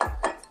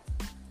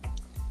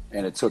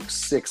 And it took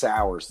 6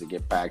 hours to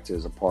get back to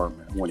his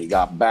apartment. When he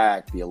got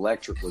back, the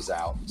electric was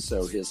out,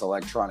 so his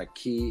electronic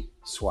key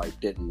swipe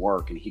didn't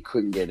work, and he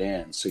couldn't get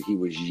in. So he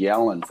was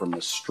yelling from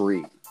the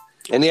street.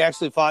 And he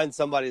actually finds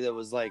somebody that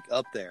was like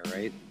up there,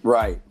 right?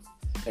 Right.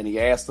 And he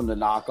asked them to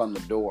knock on the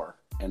door,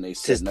 and they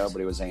said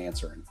nobody was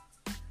answering.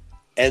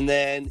 And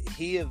then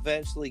he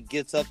eventually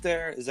gets up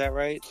there. Is that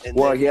right? And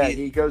well, yeah,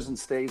 he goes and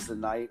stays the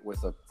night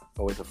with a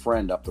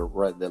friend up there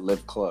that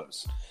lived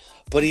close.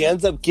 But he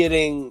ends up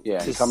getting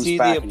to see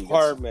the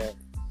apartment.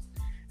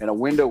 And a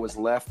window was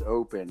left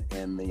open,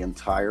 and the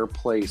entire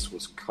place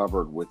was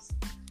covered with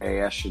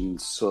ash and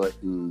soot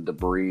and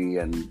debris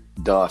and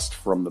dust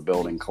from the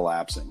building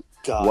collapsing.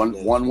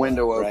 One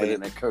window open, right?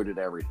 And it coated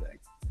everything.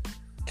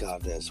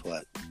 God knows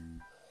what.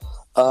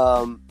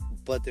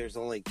 But there's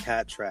only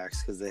cat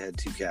tracks because they had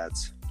 2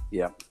 cats.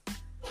 Yep.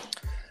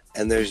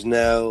 And there's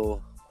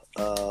no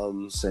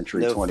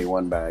Century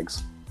 21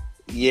 bags.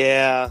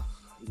 Yeah,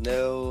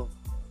 no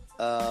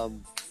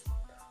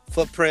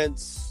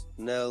footprints,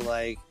 no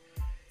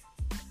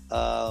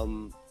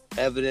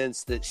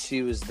evidence that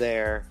she was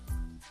there.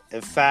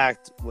 In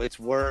fact, what's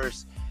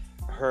worse,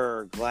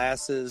 her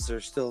glasses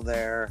are still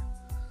there.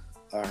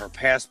 Her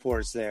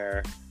passport's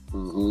there.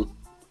 Mm-hmm.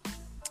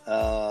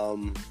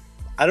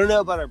 I don't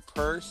know about her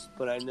purse,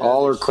 but I know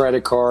all her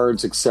credit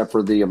cards except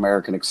for the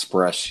American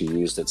Express she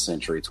used at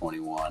Century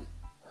 21.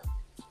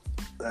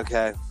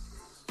 Okay.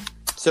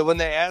 So when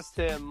they asked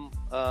him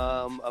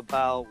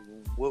about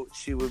what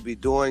she would be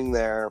doing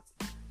there,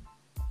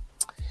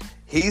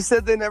 he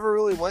said they never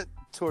really went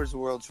towards the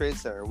World Trade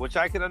Center, which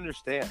I could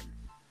understand.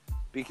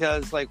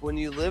 Because, when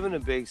you live in a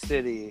big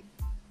city,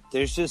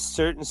 there's just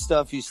certain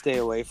stuff you stay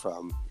away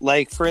from.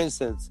 Like, for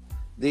instance,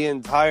 the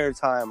entire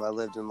time I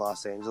lived in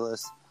Los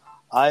Angeles,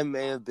 I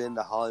may have been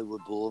to Hollywood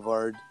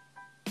Boulevard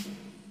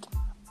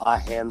a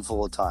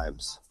handful of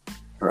times.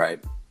 Right.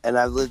 And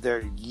I've lived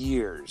there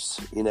years,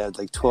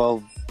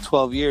 12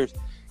 years.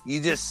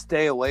 You just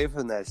stay away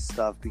from that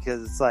stuff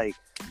because it's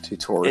too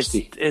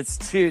touristy. It's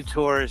too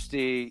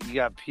touristy. You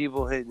got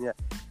people hitting you.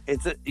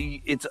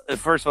 It's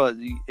first of all,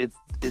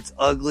 it's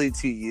ugly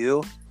to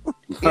you.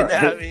 You know what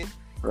I mean?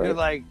 Right. You're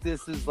like,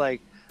 this is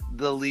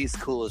the least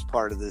coolest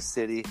part of this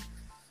city.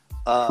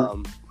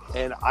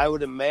 And I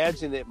would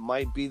imagine it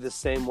might be the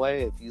same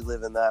way if you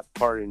live in that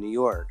part of New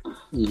York.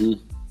 Mm-hmm.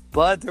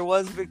 But there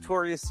was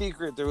Victoria's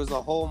Secret. There was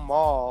a whole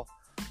mall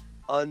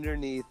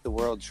underneath the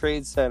World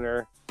Trade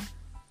Center.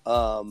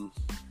 And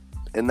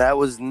that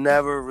was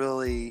never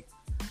really...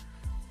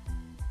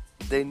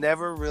 They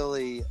never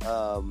really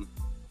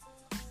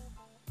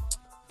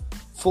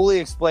fully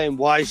explained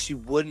why she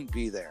wouldn't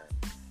be there.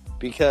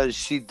 Because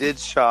she did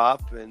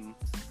shop and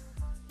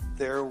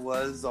there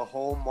was a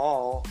whole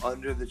mall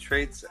under the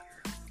Trade Center.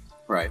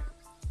 Right.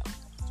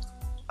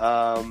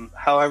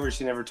 However,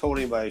 she never told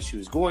anybody she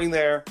was going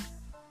there.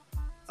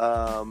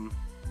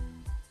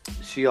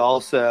 She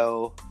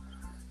also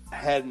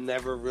had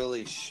never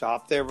really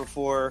shopped there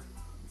before.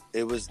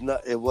 It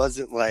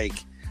wasn't like,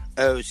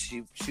 oh,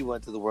 she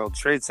went to the World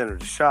Trade Center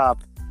to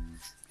shop.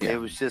 Yeah. It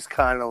was just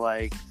kind of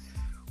like,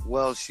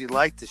 well, she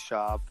liked to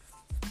shop,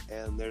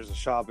 and there's a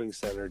shopping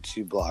center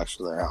 2 blocks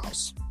from their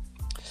house.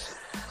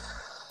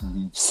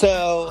 Mm-hmm.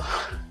 So,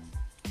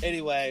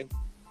 anyway,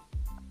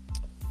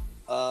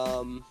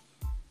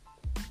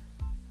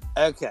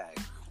 okay.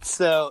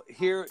 So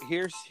here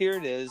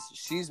it is.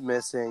 She's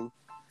missing.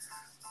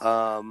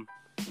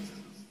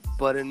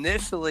 But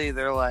initially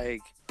they're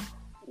like,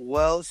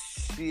 well,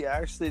 she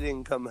actually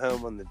didn't come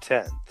home on the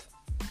 10th.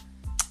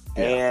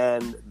 Yeah.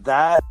 And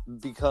that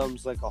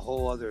becomes like a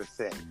whole other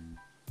thing.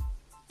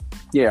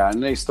 Yeah,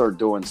 and they start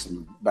doing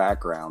some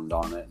background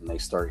on it, and they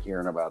start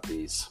hearing about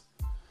these.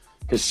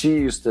 Because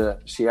she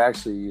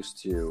actually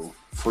used to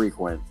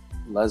frequent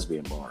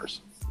lesbian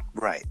bars.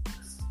 Right.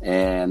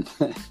 And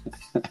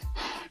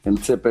in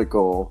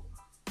typical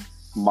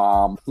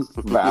mom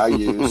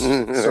values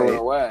sort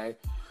of way,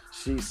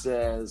 she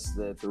says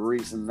that the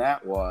reason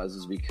that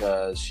is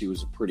because she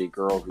was a pretty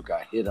girl who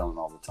got hit on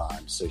all the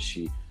time. So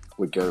she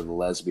would go to the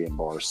lesbian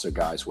bars so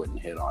guys wouldn't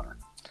hit on her.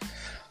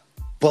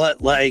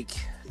 But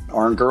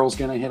aren't girls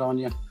going to hit on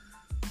you?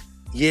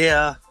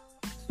 Yeah.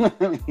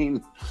 I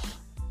mean,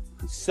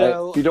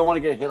 so if you don't want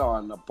to get hit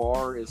on, a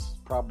bar is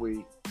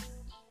probably,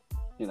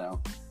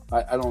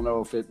 I don't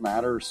know if it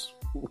matters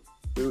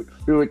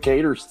who it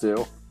caters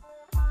to.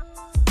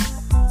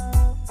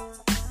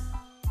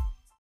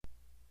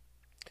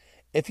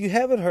 If you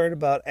haven't heard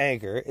about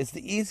Anchor, it's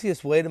the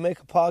easiest way to make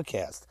a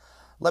podcast.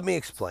 Let me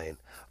explain.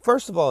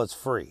 First of all, it's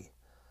free.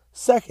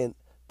 Second,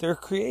 there are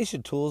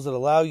creation tools that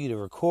allow you to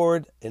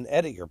record and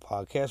edit your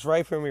podcast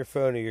right from your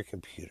phone or your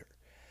computer.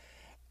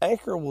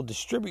 Anchor will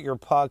distribute your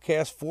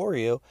podcast for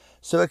you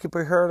so it can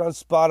be heard on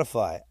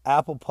Spotify,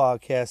 Apple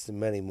Podcasts, and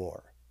many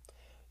more.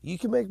 You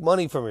can make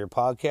money from your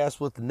podcast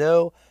with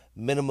no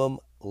minimum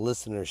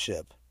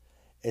listenership.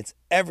 It's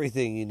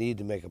everything you need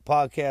to make a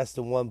podcast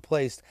in one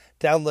place.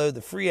 Download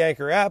the free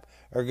Anchor app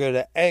or go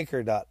to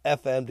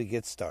anchor.fm to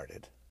get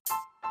started.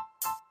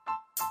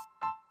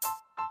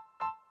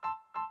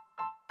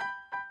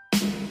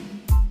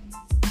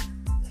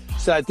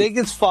 So I think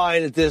it's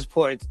fine at this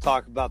point to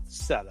talk about the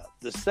setup.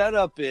 The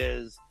setup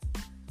is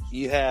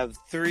you have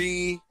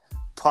 3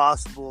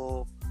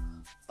 possible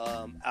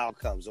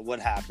outcomes of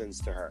what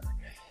happens to her.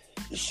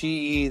 She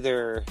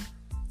either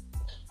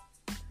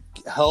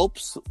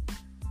helps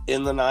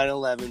in the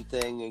 9/11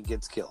 thing and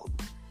gets killed.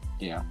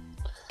 Yeah.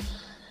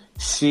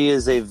 She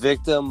is a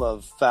victim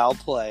of foul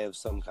play of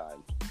some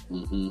kind.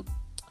 Mm-hmm.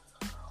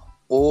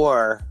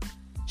 Or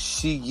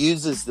she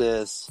uses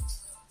this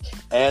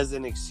as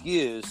an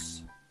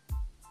excuse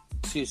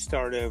to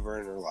start over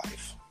in her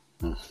life.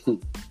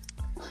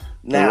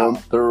 Now,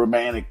 the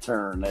romantic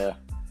turn.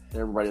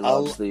 Everybody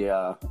loves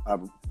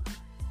I've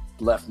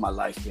left my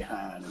life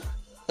behind.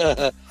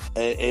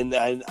 and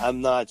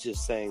I'm not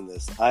just saying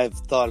this. I've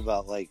thought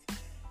about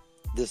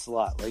this a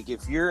lot.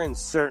 If you're in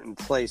certain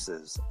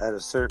places at a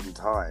certain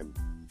time,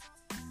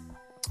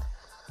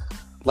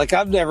 Like,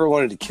 I've never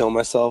wanted to kill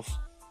myself.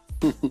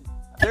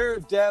 There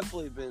have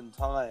definitely been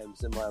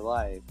times in my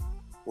life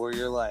where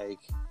you're like,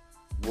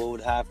 what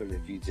would happen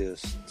if you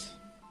just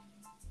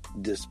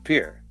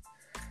disappear?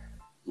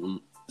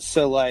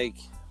 So, like,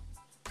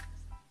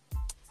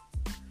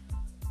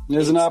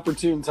 there's an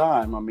opportune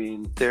time. I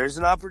mean, there's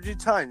an opportune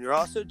time. You're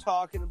also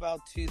talking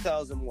about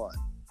 2001.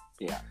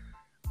 Yeah.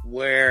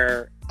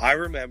 Where I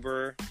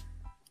remember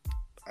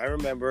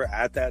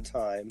at that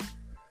time,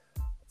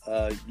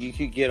 you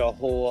could get a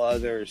whole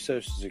other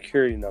social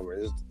security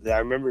number. I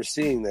remember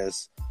seeing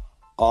this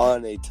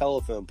on a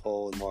telephone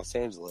pole in Los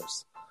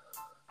Angeles.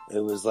 It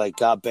was like,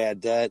 got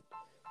bad debt,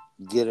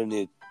 get a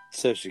new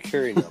social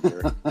security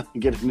number.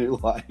 Get a new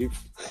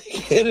life.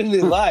 Get a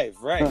new life,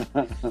 right.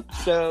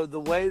 So the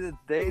way that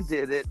they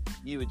did it,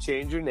 you would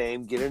change your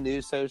name, get a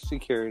new social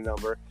security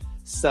number,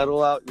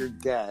 settle out your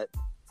debt,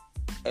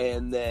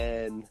 and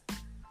then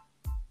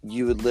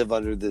you would live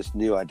under this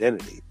new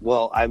identity.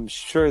 Well, I'm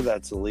sure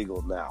that's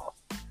illegal now.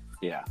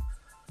 Yeah.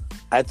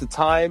 At the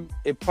time,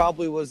 it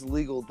probably was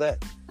illegal then.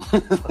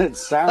 It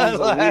sounds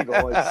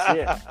illegal as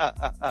shit.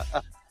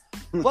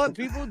 But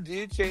people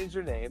do change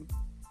their name.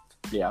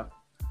 Yeah.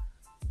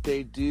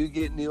 They do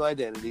get new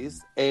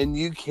identities, and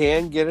you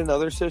can get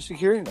another social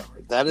security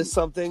number. That is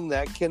something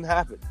that can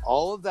happen.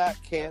 All of that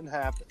can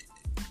happen.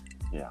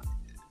 Yeah.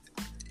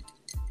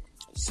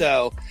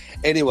 So,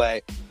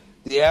 anyway,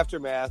 the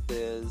aftermath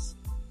is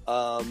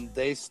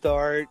they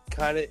start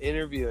kind of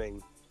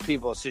interviewing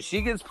people. So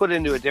she gets put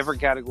into a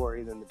different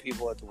category than the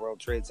people at the World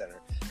Trade Center.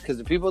 Because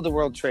the people at the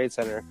World Trade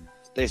Center,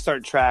 they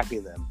start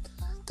tracking them.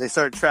 They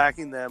start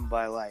tracking them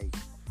by, like,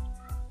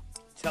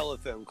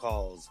 telephone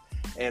calls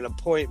and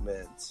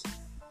appointments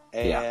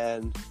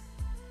and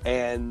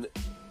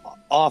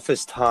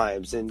office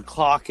times and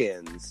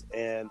clock-ins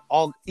and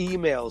all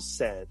emails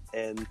sent.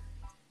 And,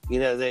 you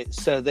know,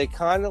 they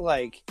kind of,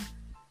 like,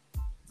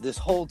 this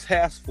whole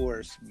task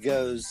force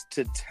goes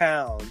to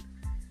town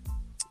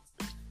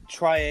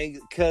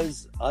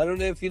because I don't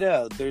know if you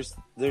know, there's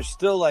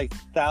still like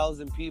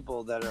 1,000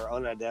 people that are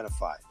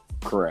unidentified.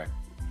 Correct.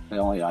 They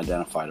only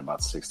identified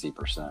about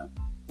 60%.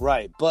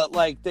 Right, but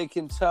like they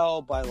can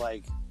tell by,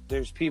 like,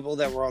 there's people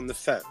that were on the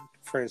phone.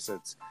 For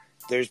instance,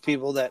 there's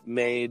people that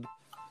made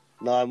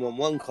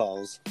 911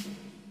 calls.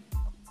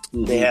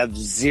 Mm-hmm. They have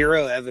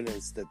zero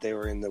evidence that they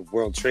were in the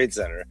World Trade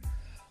Center,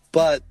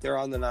 but they're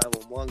on the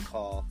 911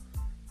 call,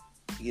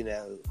 you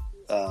know,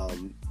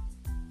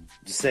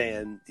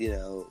 saying, you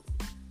know,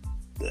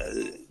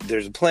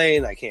 there's a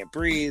plane, I can't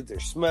breathe,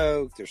 there's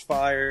smoke, there's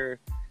fire,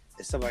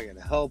 is somebody going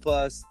to help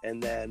us?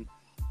 And then,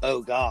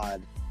 oh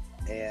God,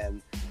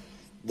 and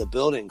the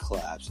building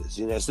collapses,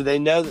 you know, so they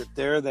know that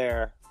they're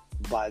there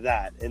by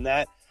that. And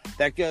that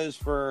goes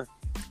for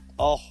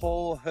a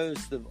whole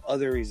host of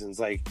other reasons.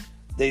 Like,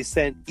 they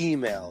sent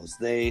emails,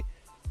 they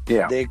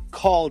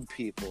called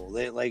people,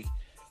 they, like,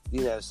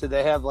 you know, so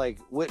they have, like,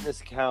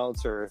 witness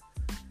accounts, or,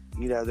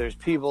 you know, there's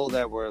people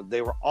that were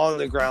on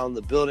the ground,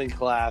 the building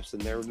collapsed,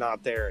 and they're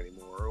not there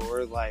anymore.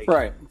 Or, like,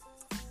 right.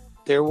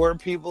 There were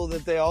people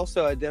that they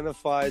also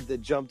identified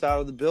that jumped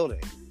out of the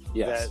building.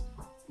 Yes.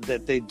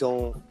 That they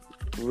don't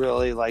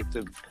really like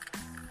to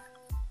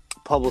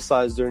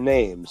publicize their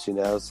names, you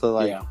know? So,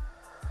 like,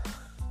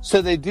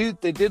 so they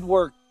did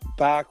work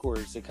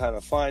backwards to kind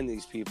of find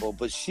these people,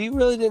 but she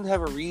really didn't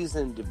have a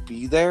reason to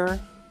be there.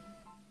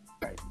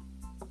 Right.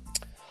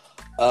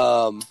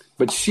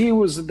 But she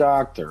was a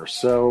doctor,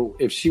 so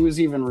if she was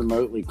even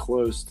remotely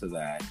close to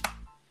that,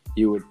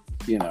 you would,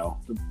 you know,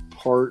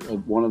 part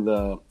of one of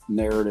the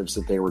narratives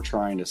that they were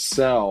trying to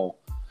sell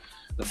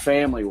the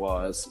family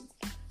was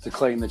to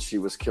claim that she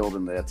was killed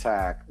in the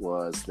attack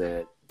was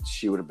that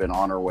she would have been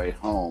on her way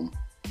home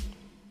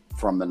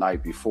from the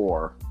night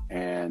before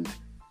and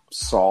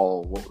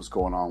saw what was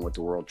going on with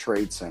the World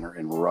Trade Center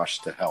and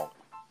rushed to help.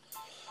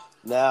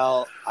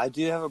 Now, I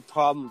do have a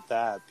problem with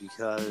that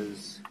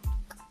because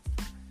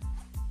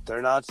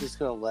they're not just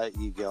going to let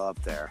you go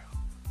up there.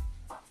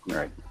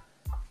 Right.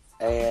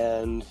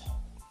 And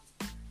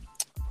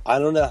I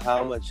don't know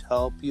how much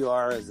help you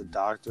are as a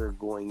doctor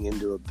going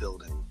into a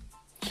building.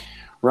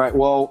 Right.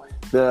 Well,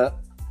 the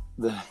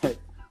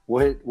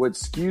what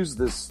skews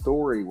this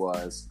story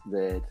was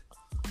that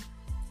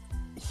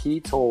he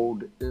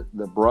told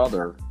the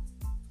brother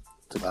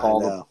to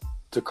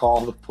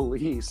call the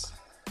police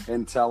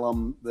and tell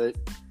them that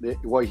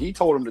he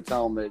told him to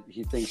tell him that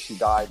he thinks she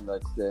died in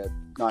the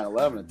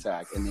 9/11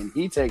 attack, and then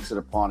he takes it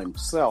upon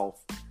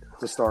himself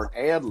to start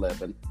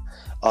ad-libbing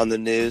on the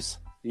news.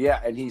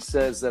 Yeah, and he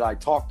says that I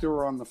talked to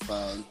her on the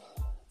phone.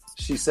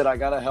 She said, I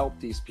got to help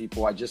these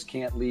people. I just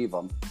can't leave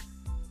them.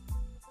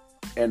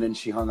 And then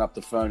she hung up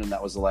the phone, and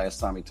that was the last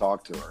time he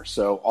talked to her.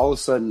 So all of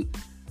a sudden,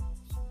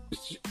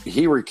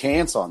 he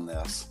recants on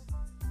this.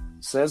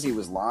 Says he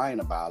was lying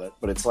about it,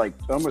 but it's like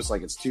almost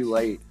like it's too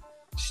late.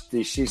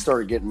 She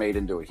started getting made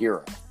into a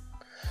hero.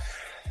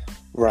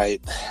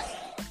 Right.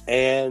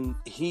 And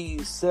he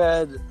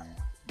said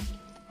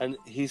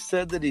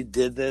that he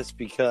did this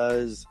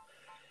because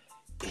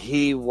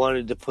he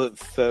wanted to put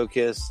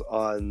focus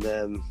on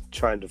them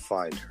trying to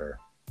find her.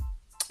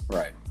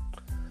 Right.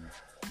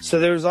 So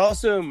there was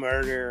also a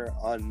murder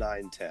on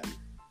 9/10.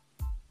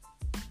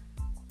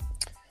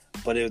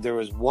 But if there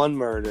was one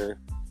murder,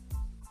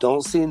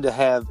 don't seem to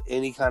have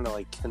any kind of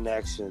like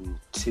connection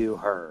to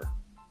her.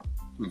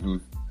 Mm-hmm.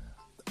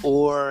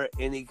 Or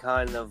any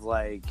kind of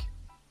like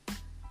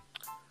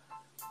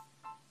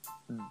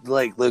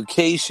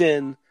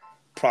location,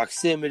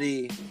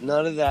 proximity.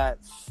 None of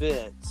that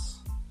fits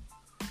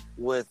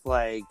with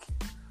like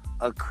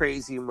a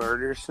crazy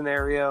murder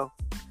scenario.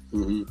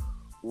 Mm-hmm.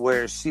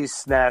 Where she's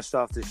snatched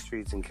off the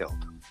streets and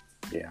killed.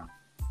 Yeah.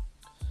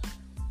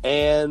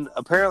 And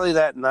apparently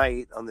that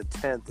night on the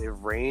 10th, it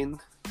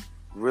rained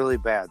really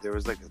bad. There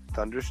was like a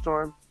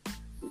thunderstorm.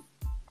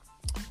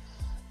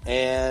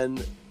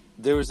 And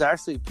there was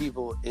actually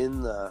people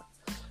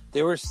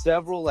there were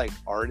several like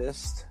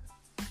artists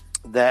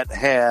that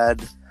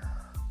had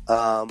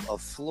a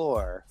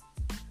floor.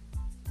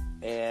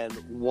 And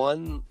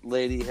one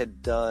lady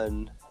had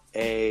done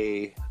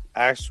a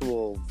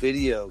actual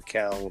video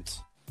count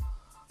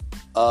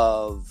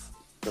of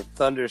the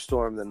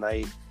thunderstorm the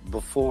night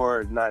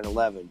before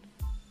 9/11.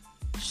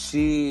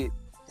 She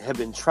had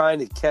been trying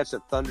to catch a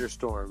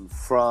thunderstorm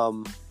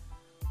from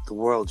the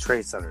World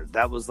Trade Center.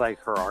 That was like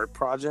her art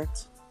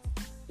project.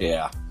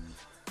 Yeah.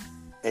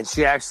 And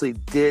she actually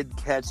did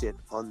catch it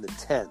on the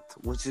 10th,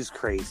 which is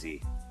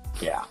crazy.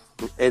 Yeah.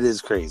 It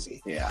is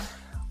crazy. Yeah.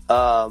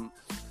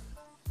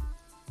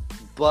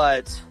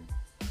 But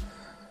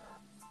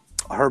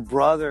her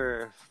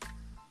brother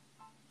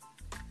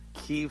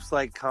keeps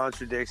like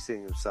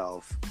contradicting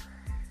himself.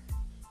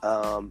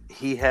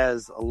 He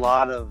has a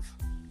lot of,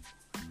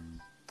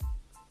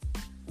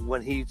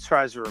 when he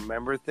tries to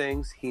remember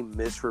things, he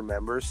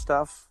misremembers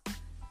stuff.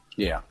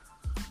 Yeah.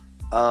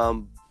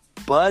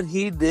 But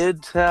he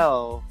did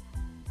tell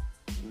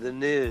the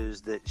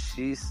news that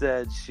she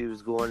said she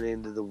was going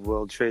into the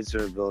World Trade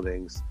Center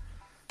buildings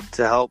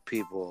to help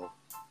people,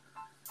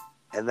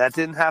 and that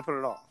didn't happen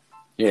at all.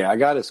 Yeah, I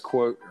got his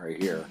quote right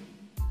here.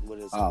 What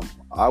is it?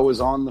 I was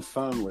on the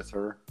phone with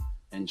her,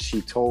 and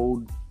she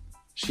told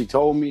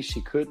me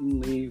she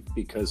couldn't leave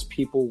because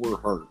people were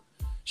hurt.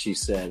 She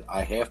said,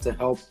 "I have to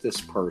help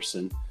this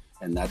person,"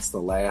 and that's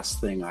the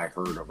last thing I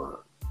heard of her.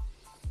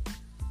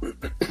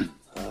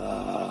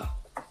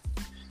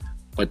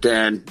 But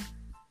then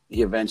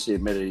he eventually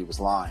admitted he was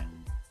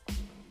lying.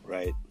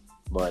 Right.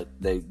 But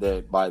they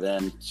by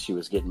then she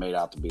was getting made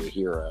out to be a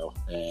hero,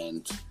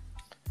 and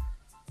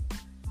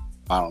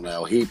I don't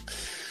know. He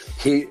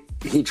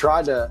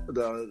tried to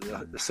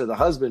so the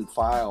husband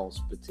files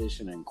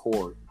petition in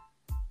court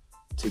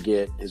to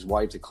get his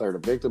wife declared a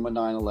victim of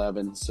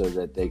 9/11 so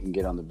that they can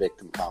get on the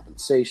victim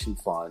compensation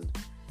fund.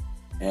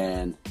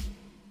 And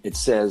it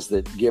says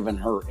that given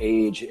her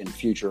age and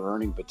future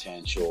earning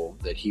potential,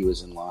 that he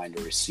was in line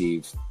to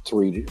receive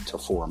 $3 to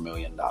 $4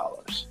 million.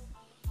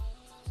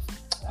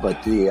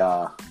 But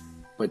the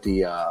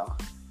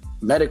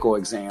medical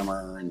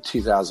examiner in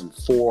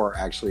 2004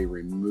 actually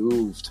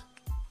removed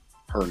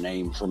her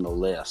name from the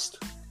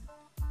list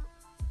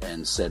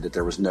and said that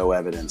there was no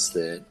evidence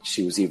that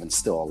she was even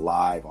still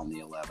alive on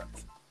the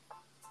 11th,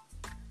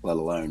 let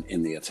alone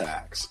in the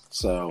attacks.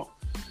 So,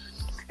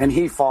 and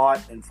he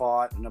fought,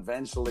 and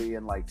eventually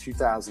in like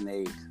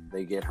 2008,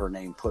 they get her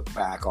name put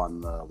back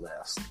on the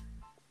list.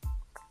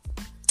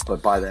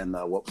 But by then,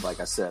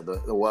 like I said,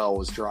 the well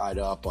was dried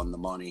up on the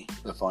money,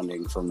 the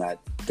funding from that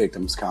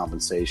victims'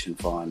 compensation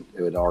fund.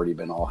 It had already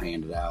been all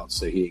handed out,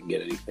 so he didn't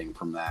get anything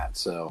from that.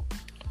 So,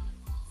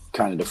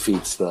 kind of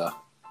defeats the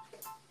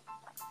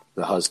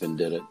husband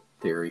did it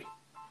theory.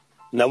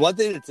 Now, one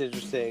thing that's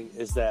interesting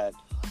is that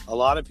a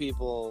lot of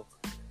people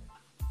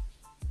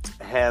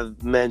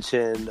have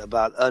mentioned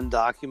about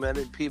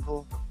undocumented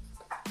people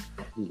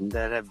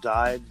that have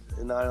died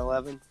in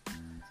 9/11.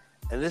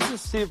 And this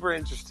is super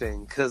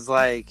interesting because,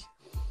 like,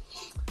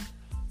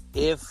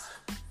 if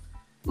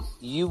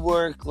you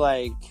work,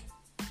 like,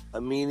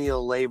 a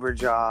menial labor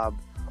job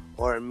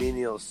or a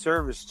menial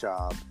service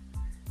job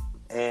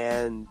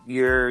and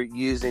you're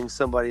using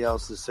somebody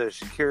else's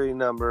social security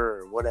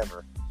number or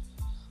whatever,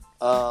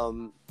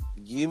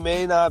 you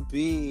may not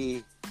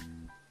be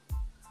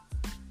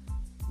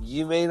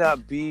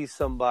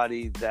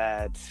somebody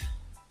that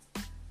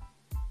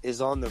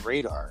is on the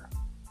radar.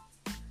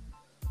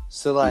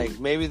 So, like,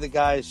 maybe the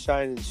guy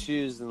shining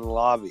shoes in the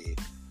lobby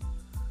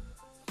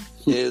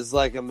is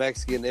like a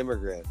Mexican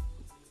immigrant.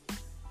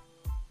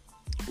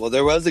 Well,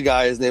 there was a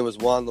guy, his name was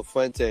Juan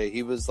Lafuente.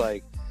 He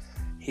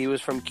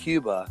was from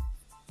Cuba.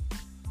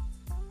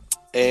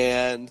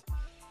 And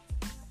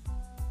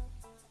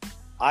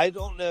I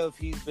don't know if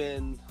he's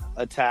been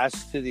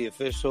attached to the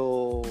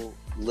official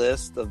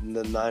list of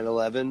the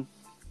 9/11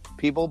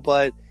 people,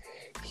 but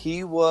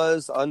he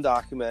was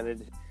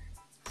undocumented.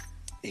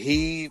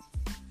 He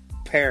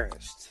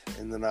perished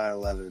in the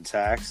 9/11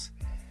 attacks,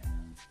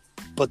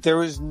 but there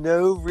was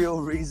no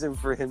real reason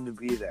for him to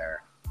be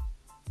there.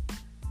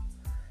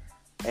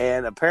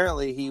 And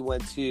apparently he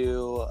went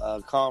to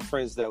a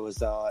conference that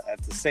was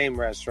at the same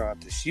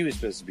restaurant that she was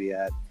supposed to be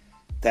at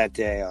that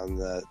day, on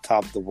the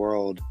Top of the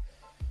World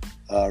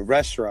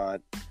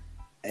restaurant.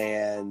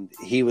 and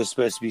he was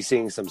supposed to be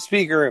seeing some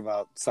speaker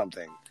about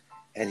something,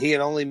 and he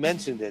had only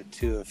mentioned it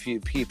to a few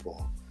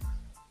people,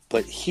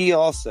 but he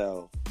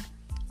also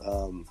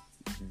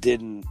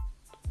didn't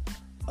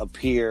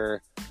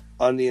appear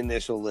on the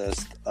initial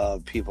list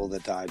of people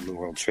that died in the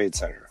World Trade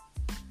Center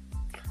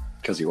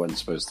because he wasn't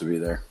supposed to be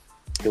there.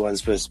 He wasn't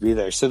supposed to be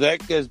there. So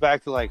that goes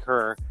back to like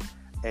her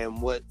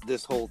and what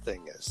this whole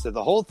thing is. So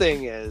the whole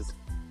thing is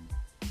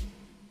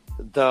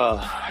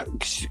the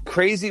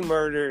crazy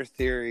murder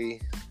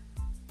theory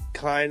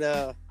kind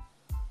of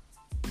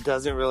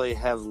doesn't really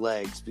have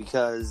legs,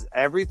 because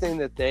everything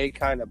that they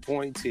kind of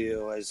point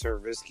to as her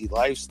risky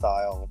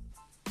lifestyle,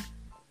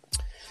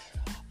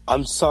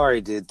 I'm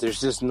sorry, dude,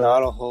 there's just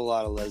not a whole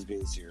lot of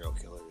lesbian serial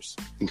killers.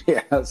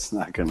 Yeah, it's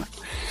not gonna.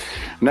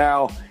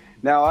 Now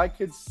I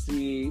could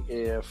see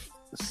if,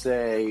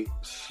 say,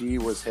 she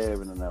was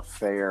having an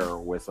affair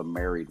with a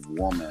married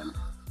woman,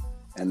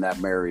 and that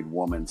married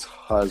woman's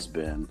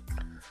husband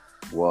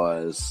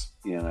was,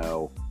 you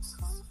know,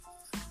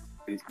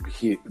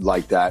 he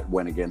like that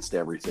went against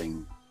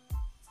everything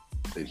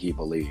that he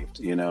believed,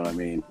 you know what I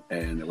mean?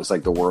 And it was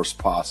like the worst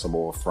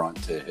possible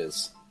affront to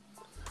his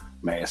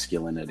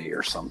masculinity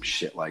or some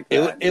shit like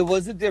that. It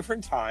was a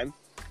different time.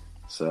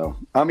 So,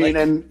 I mean,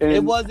 like, and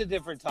it was a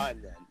different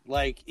time then.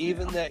 Like,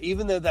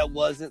 even though that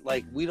wasn't,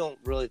 like, we don't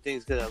really think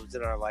it's because that was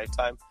in our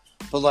lifetime.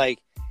 But, like,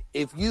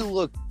 if you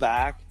look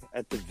back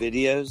at the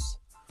videos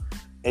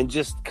and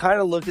just kind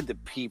of look at the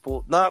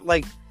people, not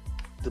like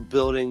the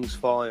buildings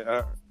falling,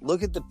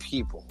 look at the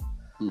people.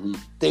 Mm-hmm.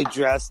 They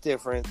dress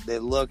different. They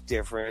look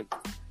different.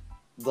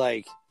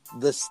 Like,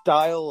 the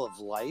style of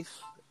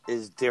life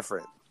is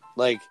different.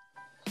 Like,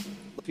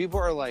 people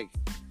are, like,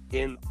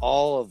 in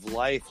awe of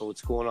life and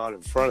what's going on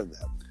in front of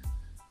them.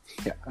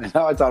 Yeah,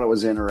 I thought it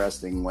was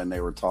interesting when they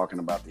were talking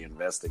about the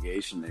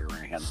investigation they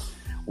ran,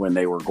 when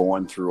they were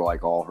going through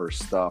like all her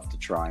stuff to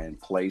try and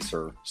place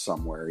her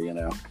somewhere, you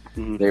know.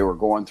 Mm-hmm. They were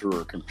going through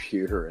her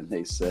computer, and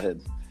they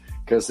said,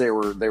 because they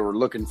were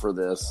looking for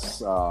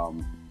this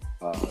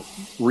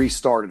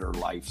restarted her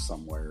life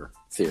somewhere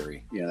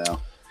theory, you know.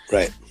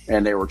 Right.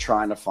 And they were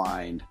trying to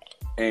find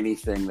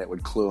anything that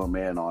would clue them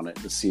in on it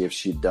to see if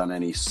she'd done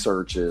any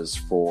searches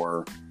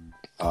for,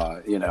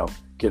 you know,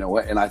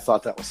 and I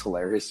thought that was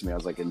hilarious to me. I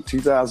was like, in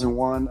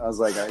 2001, I was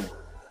like, I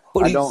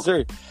don't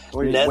search.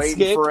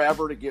 Waiting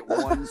forever to get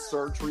one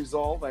search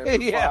result after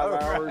 5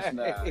 hours. Right.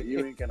 No,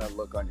 you ain't gonna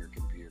look on your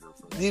computer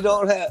for that. You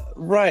don't have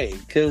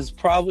because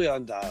probably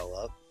on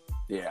dial-up.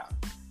 Yeah,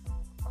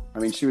 I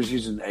mean, she was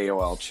using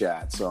AOL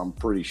chat, so I'm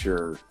pretty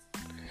sure.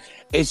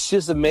 It's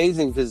just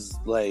amazing because,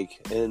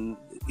 like, and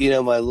you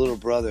know, my little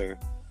brother,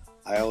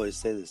 I always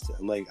say this to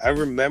him. Like, I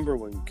remember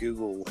when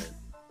Google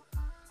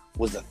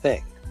was a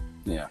thing.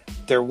 Yeah.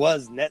 There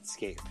was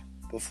Netscape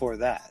before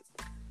that.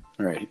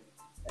 Right.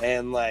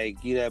 And,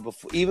 like, you know,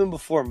 even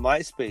before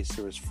MySpace,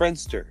 there was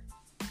Friendster.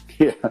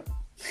 Yeah.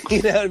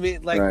 You know what I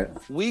mean? Like, right.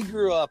 We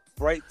grew up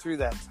right through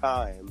that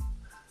time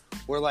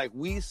where, like,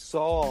 we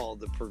saw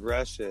the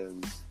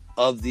progression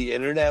of the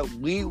internet.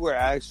 We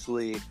went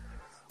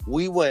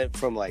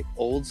from, like,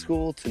 old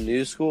school to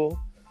new school.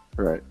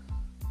 Right.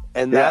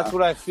 And that's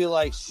what I feel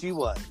like she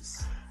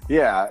was.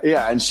 Yeah,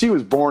 yeah. And she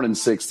was born in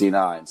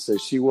 69, so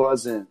she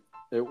wasn't.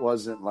 It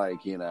wasn't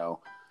like, you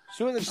know,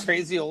 she wasn't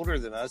crazy older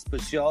than us, but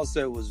she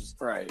also was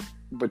right.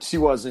 But she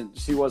wasn't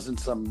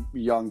some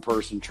young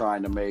person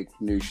trying to make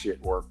new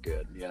shit work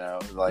good, you know.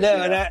 Like,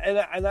 no, you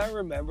know. And I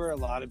remember a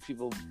lot of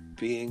people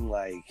being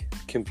like,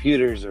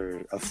 computers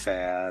are a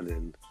fad,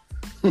 and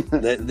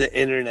the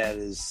internet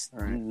is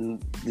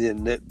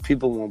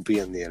people won't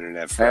be on the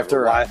internet forever.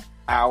 After an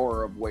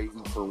hour of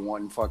waiting for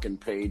one fucking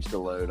page to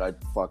load, I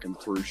fucking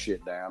threw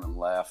shit down and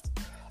left.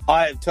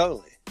 I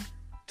totally.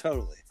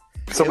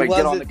 Somebody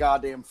get on the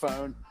goddamn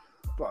phone,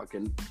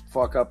 fucking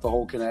fuck up the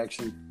whole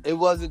connection. It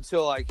wasn't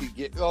until I could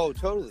get... Oh,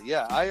 totally,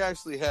 yeah. I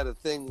actually had a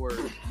thing where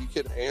you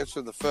could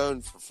answer the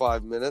phone for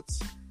 5 minutes.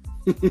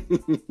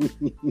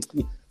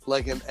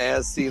 Like an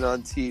as seen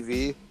on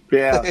TV.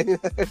 Yeah.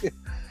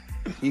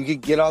 You could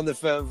get on the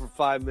phone for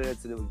 5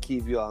 minutes and it would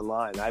keep you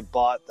online. I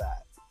bought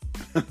that.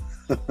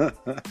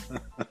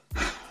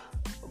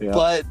 Yeah.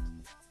 But,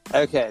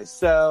 okay,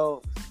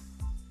 so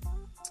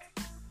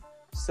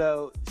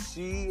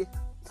she...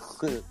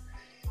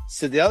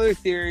 So the other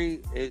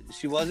theory,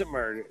 she wasn't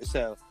murdered.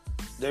 So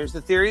there's the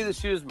theory that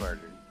she was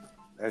murdered.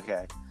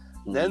 Okay.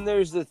 Mm-hmm. Then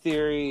there's the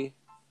theory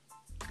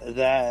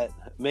that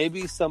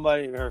maybe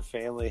somebody in her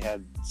family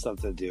had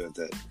something to do with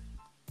it.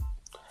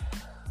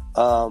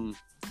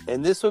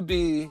 And this would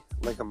be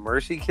like a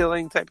mercy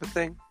killing type of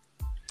thing.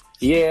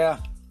 Yeah.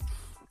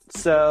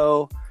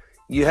 So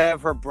you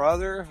have her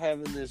brother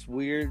having this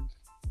weird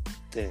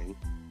thing.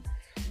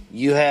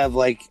 You have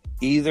like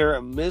either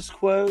a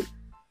misquote,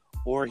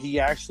 or he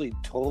actually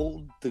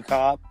told the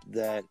cop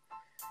that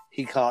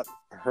he caught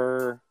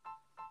her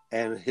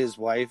and his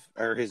wife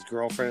or his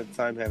girlfriend at the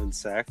time having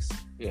sex.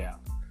 Yeah.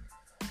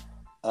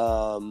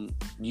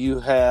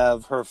 You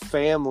have her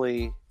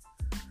family,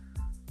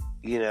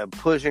 you know,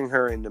 pushing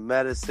her into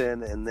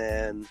medicine, and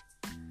then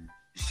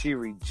she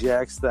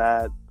rejects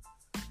that.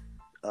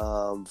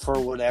 for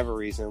whatever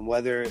reason,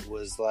 whether it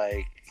was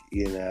like,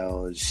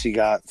 she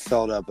got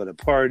filled up at a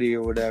party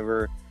or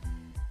whatever,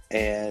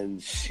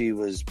 and she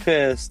was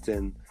pissed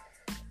and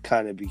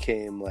kind of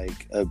became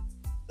like a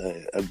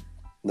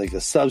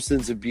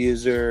substance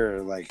abuser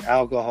or like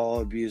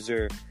alcohol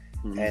abuser.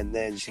 Mm-hmm. And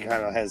then she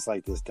kind of has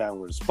like this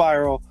downward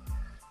spiral.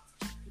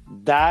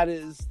 That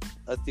is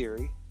a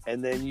theory.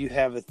 And then you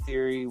have a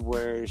theory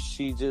where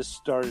she just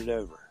started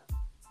over.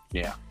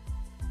 Yeah.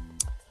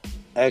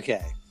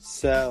 Okay.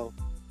 So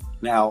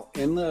now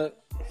in the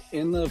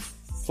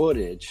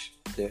footage,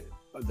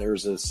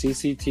 there's a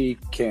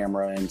CCTV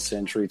camera in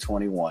Century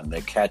 21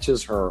 that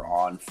catches her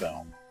on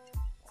film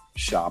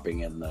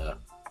shopping in the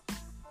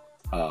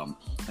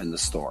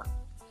store.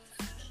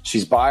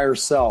 She's by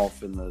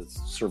herself in the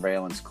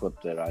surveillance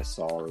clip that I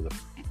saw, or the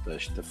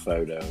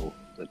photo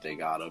that they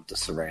got of the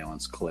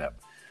surveillance clip.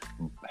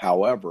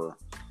 However,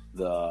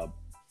 the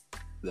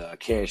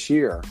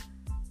cashier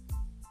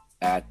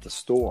at the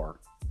store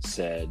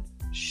said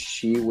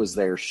she was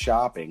there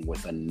shopping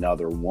with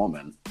another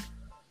woman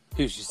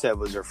who she said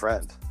was her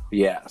friend.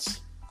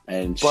 Yes,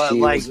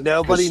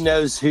 nobody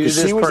knows who this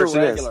person is. She was a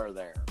regular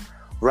there,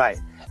 right?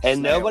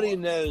 And nobody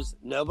knows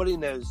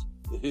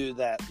who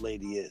that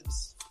lady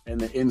is. And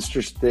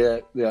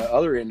the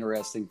other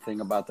interesting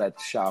thing about that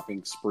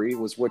shopping spree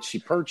was what she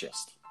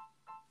purchased.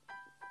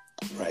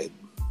 Right.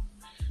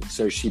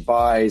 So she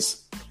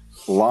buys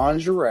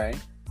lingerie,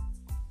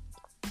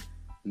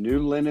 new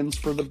linens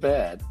for the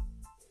bed,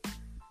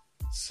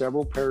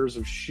 several pairs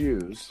of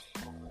shoes.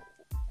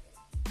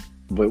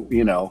 But,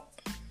 I know.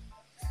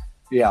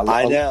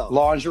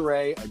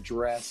 Lingerie, a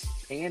dress,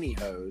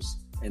 pantyhose,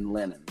 and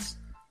linens.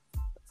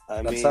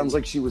 That sounds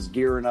like she was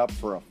gearing up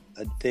for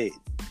a date.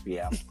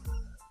 Yeah.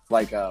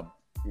 Like,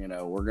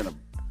 we're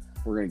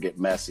gonna get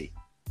messy.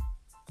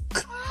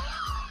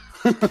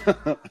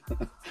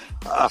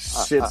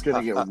 Shit's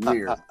gonna get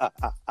weird.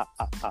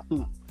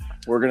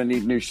 We're gonna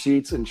need new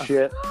sheets and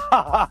shit.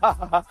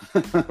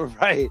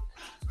 Right.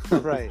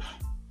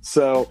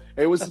 So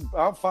it was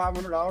about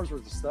 $500 worth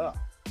of stuff.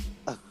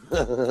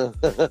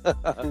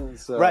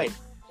 Right.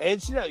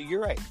 And you're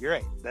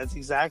right. That's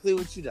exactly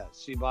what she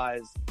does. She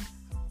buys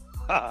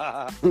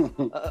a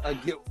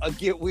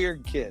get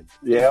weird kid.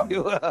 Yeah.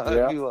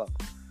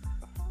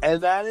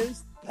 And that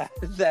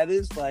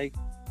is like,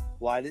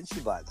 why did she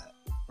buy that?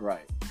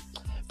 Right.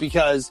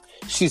 Because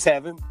she's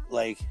having,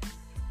 like,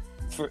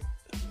 for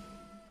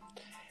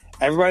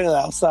everybody on the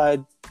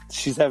outside,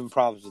 she's having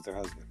problems with her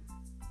husband.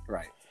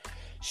 Right.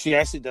 She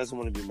actually doesn't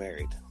want to be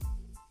married.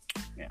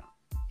 Yeah.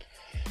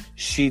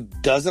 She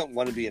doesn't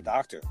want to be a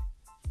doctor.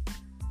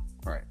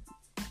 Right.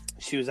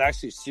 She was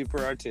actually super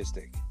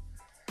artistic.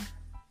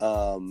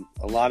 A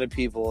lot of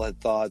people had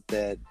thought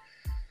that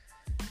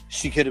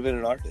she could have been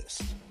an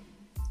artist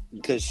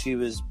because she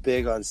was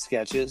big on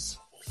sketches.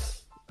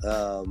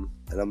 And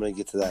I'm going to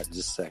get to that in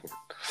just a second.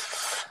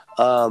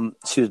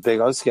 She was big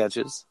on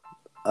sketches.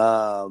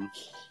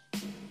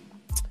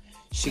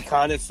 She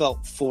kind of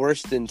felt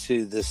forced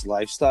into this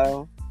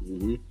lifestyle.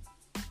 Mm-hmm.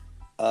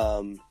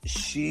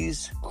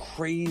 She's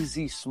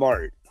crazy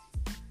smart.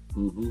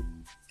 Mm-hmm.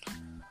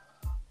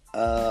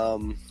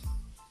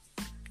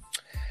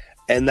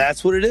 And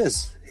that's what it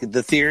is.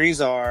 The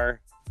theories are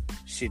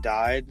she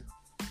died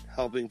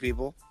helping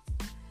people.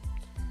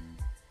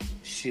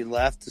 She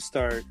left to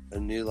start a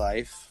new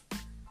life.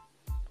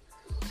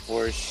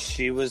 Or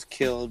she was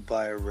killed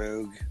by a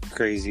rogue,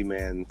 crazy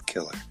man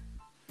killer.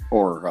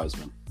 Or her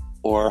husband.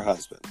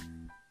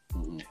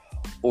 Mm-hmm.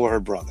 Or her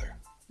brother.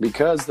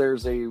 Because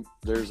there's a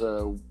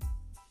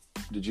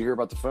did you hear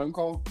about the phone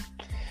call?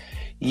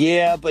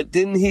 Yeah, but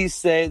didn't he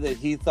say that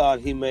he thought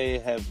he may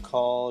have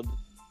called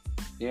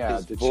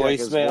his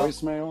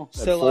voicemail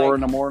at 4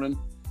 in the morning?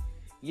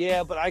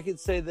 Yeah, but I could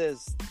say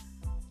this.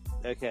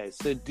 Okay,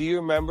 so do you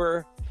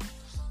remember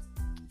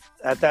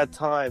at that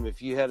time,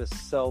 if you had a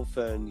cell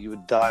phone, you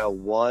would dial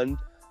 1.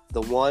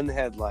 The 1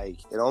 had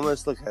it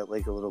almost looked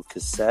like a little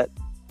cassette.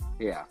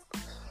 Yeah.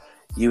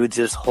 You would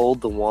just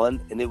hold the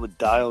 1 and it would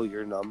dial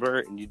your number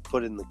and you'd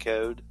put in the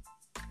code.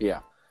 Yeah.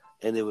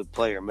 And it would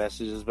play your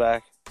messages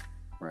back.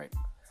 Right.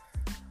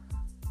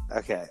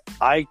 Okay.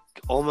 I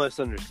almost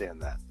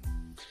understand that.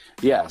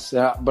 Yes.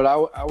 But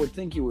I would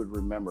think you would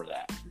remember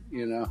that,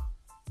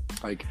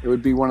 Like, it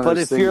would be one of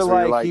those things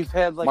where you're like, you've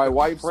had my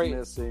wife's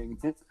missing.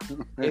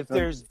 If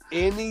there's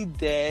any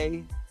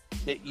day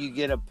that you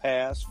get a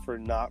pass for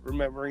not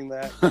remembering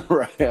that.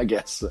 Right, I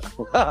guess so.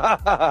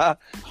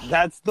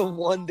 That's the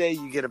one day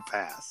you get a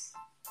pass.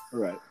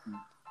 Right.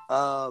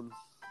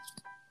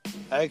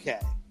 Okay.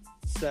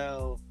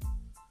 So.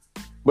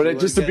 But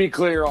just to be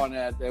clear on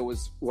that,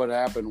 what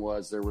happened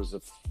was there was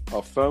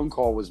a phone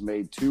call was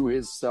made to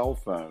his cell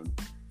phone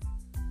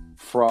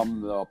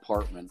from the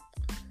apartment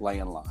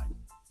landline.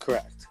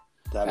 Correct.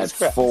 That is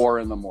correct. At 4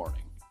 in the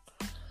morning.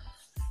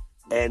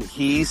 And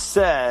he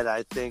said,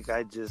 I think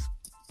I just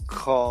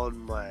called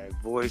my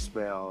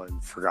voicemail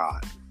and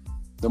forgot.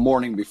 The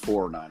morning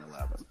before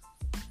 9/11.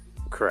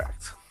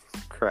 Correct.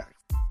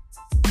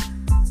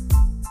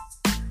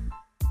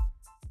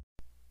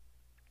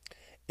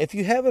 If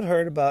you haven't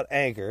heard about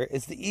Anchor,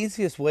 it's the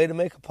easiest way to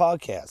make a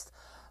podcast.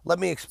 Let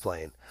me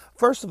explain.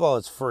 First of all,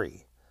 it's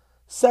free.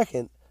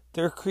 Second,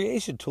 there are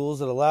creation tools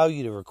that allow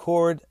you to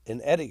record and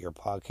edit your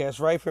podcast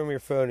right from your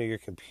phone or your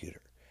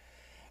computer.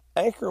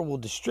 Anchor will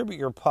distribute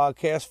your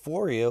podcast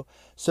for you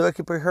so it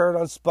can be heard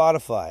on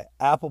Spotify,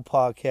 Apple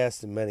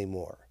Podcasts, and many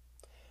more.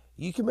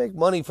 You can make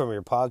money from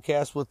your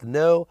podcast with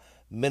no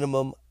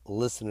minimum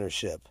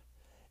listenership.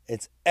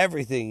 It's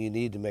everything you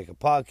need to make a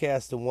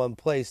podcast in one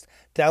place.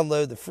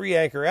 Download the free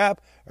Anchor app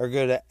or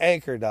go to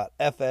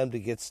anchor.fm to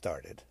get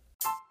started.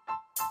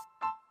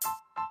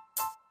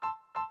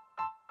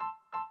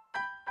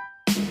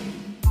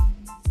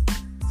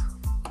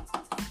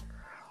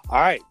 All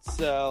right,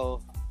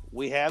 so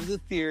we have the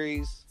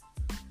theories.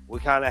 We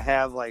kind of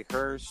have like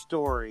her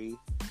story.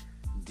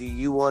 Do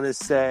you want to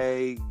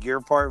say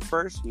your part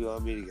first? Or do you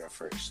want me to go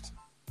first?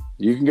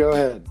 You can go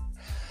ahead.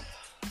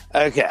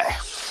 Okay.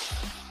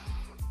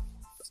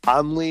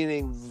 I'm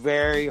leaning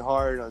very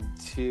hard on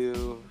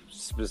two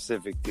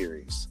specific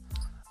theories.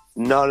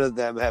 None of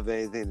them have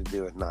anything to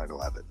do with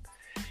 9/11.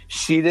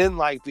 She didn't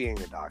like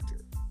being a doctor.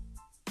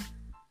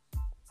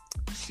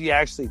 She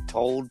actually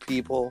told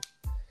people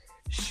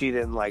she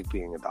didn't like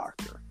being a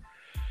doctor.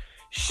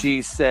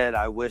 She said,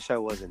 "I wish I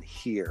wasn't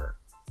here,"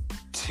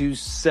 to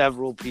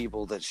several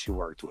people that she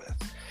worked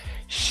with.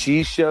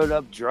 She showed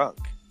up drunk.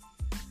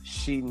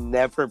 She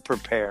never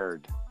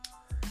prepared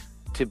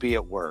to be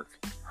at work.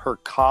 Her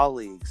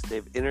colleagues,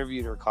 they've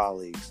interviewed her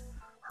colleagues.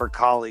 Her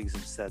colleagues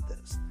have said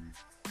this.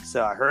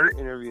 So I heard an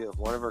interview with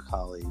one of her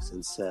colleagues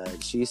and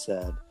she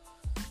said,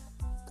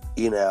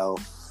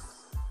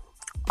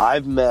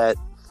 I've met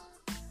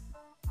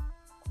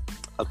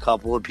a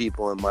couple of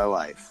people in my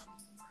life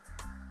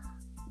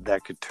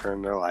that could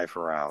turn their life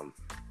around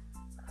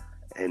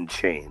and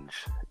change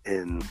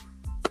in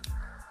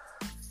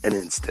an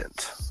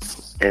instant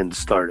and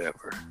start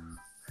over.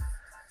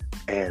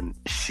 And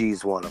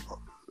she's one of them.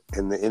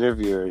 And the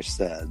interviewer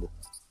said,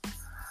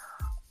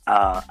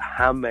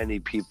 how many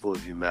people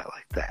have you met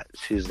like that?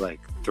 She's like,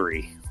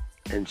 3.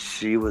 And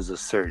she was a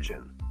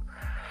surgeon.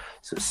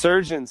 So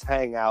surgeons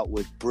hang out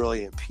with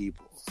brilliant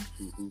people.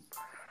 Mm-hmm.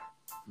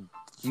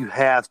 You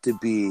have to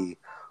be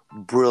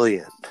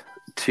brilliant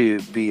to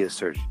be a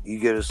surgeon. You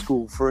go to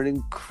school for an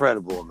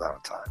incredible amount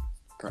of time.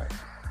 Right.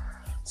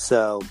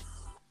 So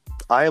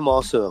I am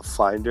also a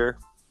finder.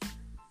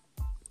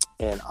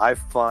 And I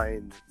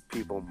find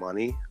people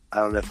money. I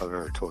don't know if I've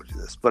ever told you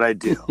this, but I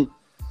do.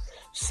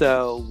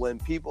 So when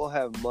people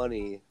have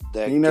money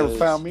that you never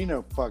found me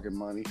no fucking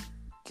money.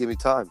 Give me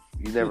time.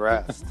 You never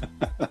asked.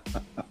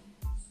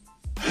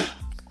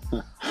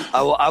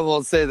 I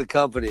won't say the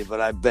company,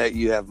 but I bet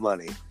you have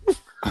money.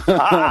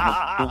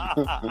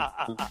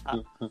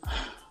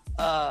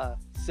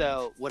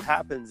 So what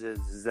happens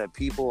is that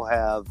people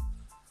have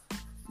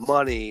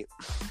money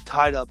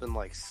tied up in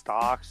like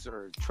stocks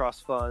or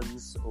trust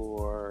funds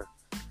or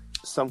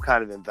some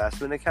kind of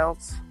investment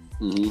accounts.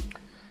 Mm-hmm.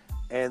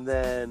 And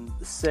then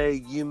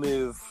say you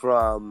move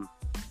from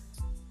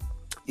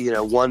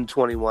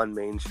 121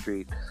 Main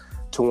Street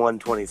to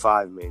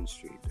 125 Main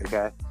Street,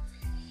 okay?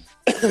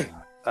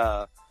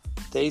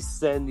 They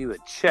send you a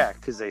check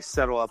because they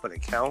settle up an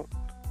account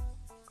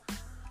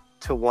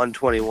to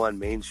 121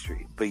 Main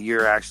Street, but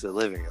you're actually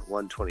living at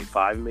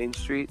 125 Main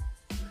Street.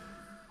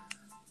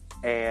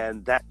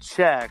 And that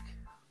check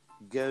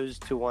goes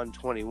to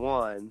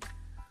 121,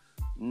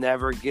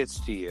 never gets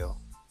to you,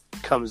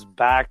 comes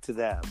back to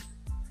them.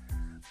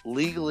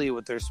 Legally,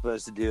 what they're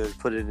supposed to do is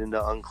put it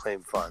into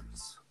unclaimed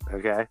funds,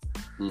 okay?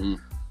 Mm-hmm.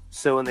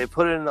 So when they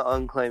put it into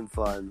unclaimed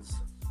funds,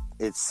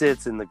 it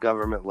sits in the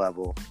government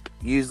level,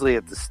 usually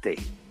at the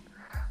state.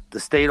 The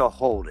state will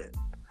hold it,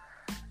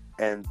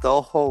 and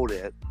they'll hold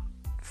it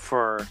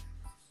for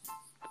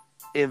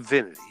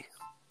infinity.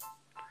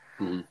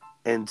 Mm-hmm.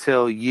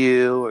 Until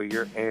you or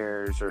your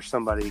heirs or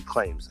somebody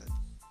claims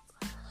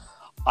it.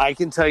 I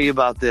can tell you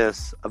about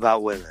this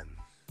about women.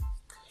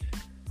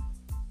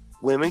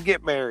 Women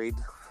get married,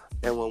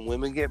 and when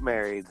women get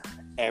married,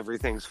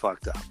 everything's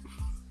fucked up.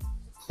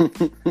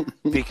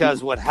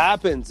 Because what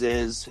happens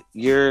is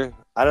I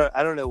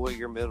don't know what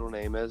your middle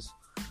name is,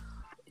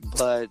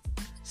 but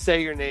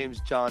say your name's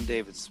John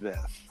David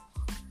Smith.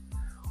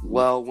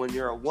 Well, when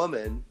you're a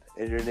woman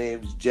and your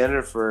name's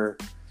Jennifer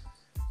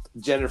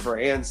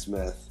Ann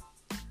Smith,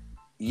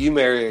 you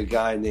marry a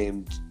guy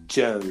named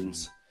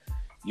Jones,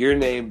 your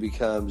name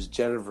becomes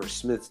Jennifer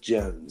Smith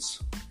Jones.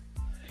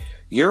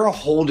 You're a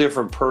whole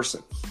different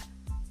person.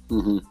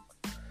 Mm-hmm.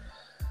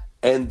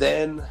 And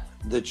then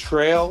the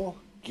trail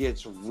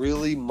gets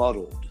really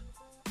muddled.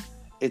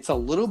 It's a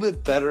little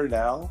bit better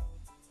now,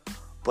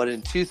 but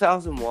in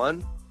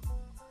 2001,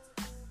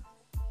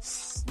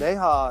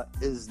 Sneha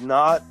is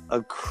not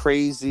a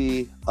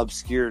crazy,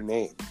 obscure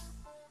name.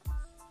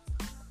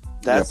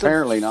 That's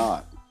apparently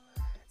not.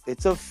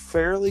 It's a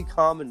fairly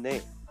common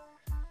name.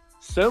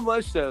 So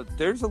much so,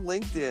 there's a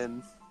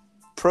LinkedIn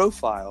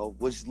profile,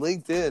 which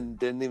LinkedIn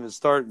didn't even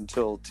start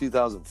until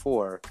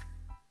 2004,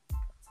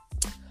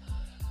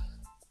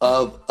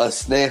 of a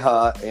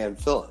Sneha Ann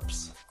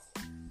Phillips.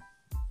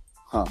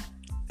 Huh.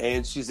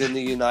 And she's in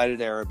the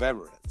United Arab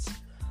Emirates.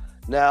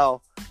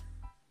 Now,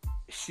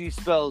 she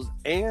spells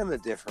Anne a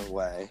different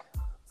way,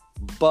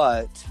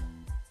 but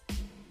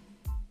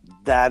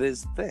that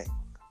is the thing.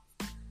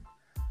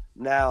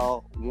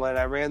 Now, when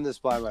I ran this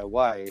by my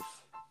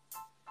wife,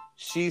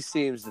 she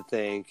seems to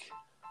think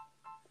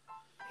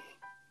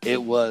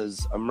it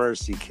was a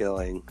mercy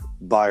killing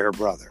by her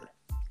brother.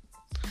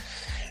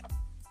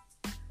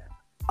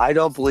 I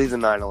don't believe the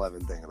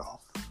 9/11 thing at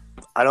all.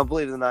 I don't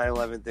believe the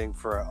 9/11 thing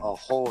for a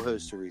whole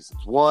host of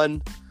reasons.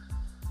 One,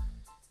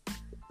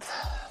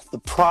 the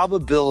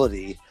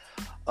probability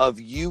of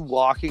you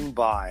walking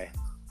by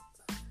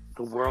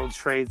the World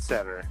Trade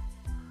Center,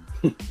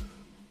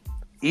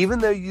 even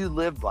though you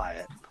live by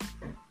it,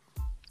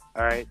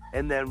 all right,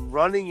 and then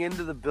running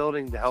into the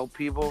building to help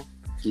people,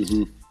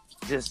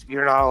 just,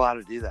 you're not allowed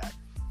to do that.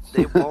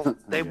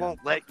 They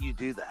won't let you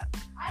do that.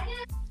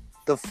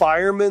 The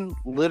firemen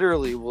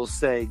literally will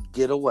say,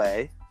 "Get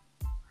away."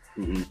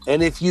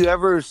 And if you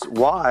ever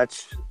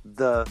watch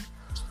the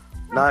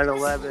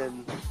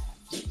 9/11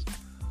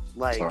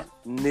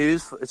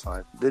 news, it's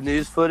fine. The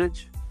news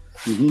footage,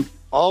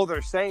 all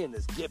they're saying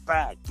is "get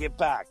back, get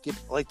back."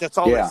 That's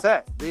all they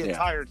say the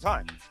entire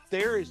time.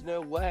 There is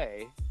no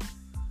way,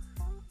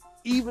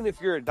 even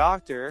if you're a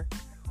doctor,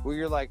 where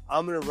you're like,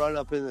 "I'm going to run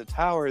up in the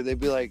tower," they'd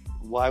be like,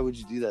 "Why would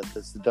you do that?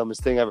 That's the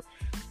dumbest thing ever."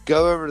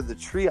 Go over to the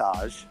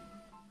triage,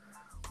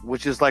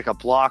 which is like a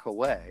block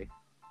away.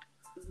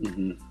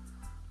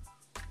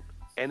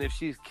 And if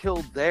she's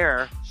killed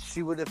there,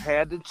 she would have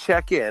had to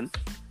check in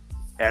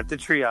at the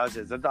triage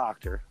as a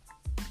doctor.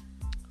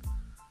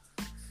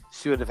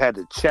 She would have had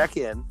to check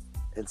in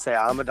and say,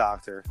 "I'm a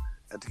doctor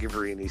at the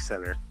Gavarini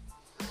Center.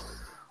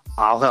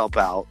 I'll help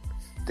out."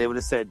 They would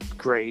have said,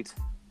 "Great.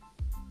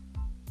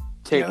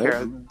 Take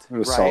care of it."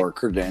 Right. Saw her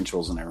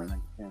credentials and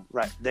everything. Yeah.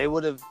 Right. That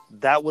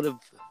would have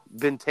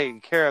been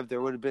taken care of. There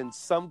would have been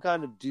some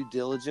kind of due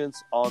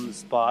diligence on the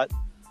spot.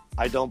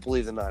 I don't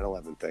believe the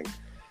 9/11 thing.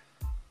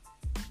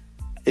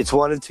 It's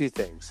one of two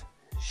things.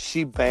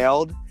 She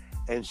bailed,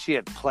 and she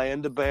had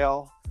planned to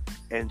bail,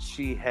 and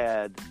she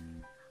had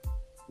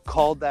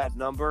called that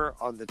number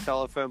on the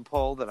telephone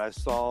pole that I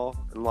saw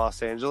in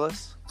Los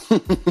Angeles.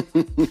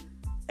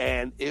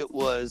 And it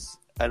was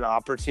an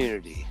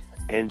opportunity.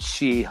 And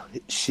she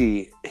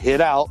hid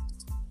out.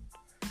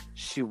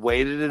 She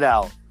waited it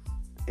out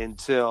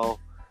until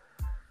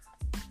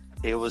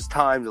it was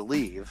time to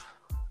leave,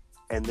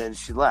 and then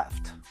she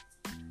left.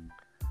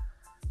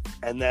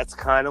 And that's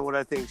kind of what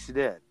I think she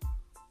did.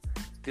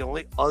 The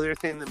only other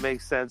thing that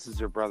makes sense is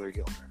her brother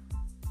killed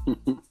her.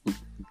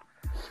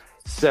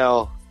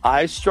 So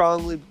I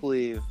strongly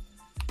believe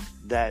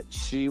that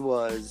she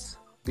was,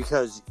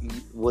 because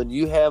when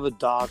you have a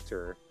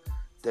doctor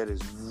that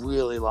is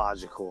really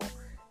logical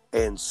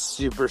and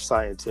super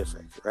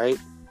scientific, right?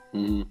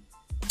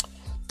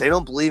 They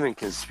don't believe in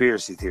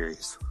conspiracy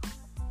theories.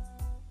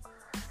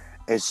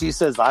 And she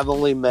says, "I've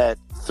only met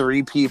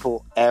 3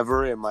 people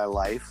ever in my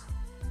life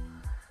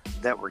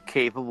that were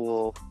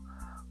capable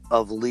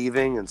of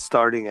leaving and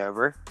starting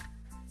over."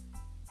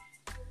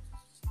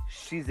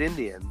 She's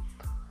Indian.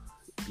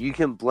 You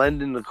can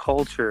blend into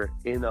culture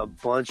in a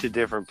bunch of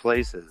different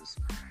places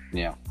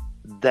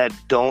that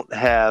don't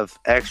have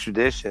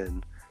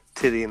extradition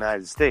to the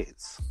United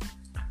States.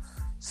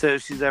 So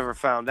if she's ever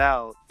found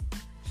out,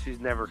 she's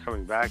never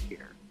coming back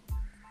here.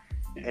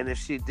 And if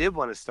she did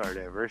want to start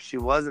over, she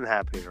wasn't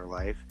happy in her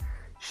life.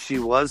 She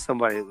was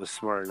somebody that was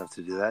smart enough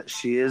to do that.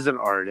 She is an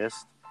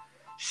artist.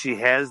 She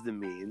has the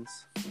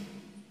means.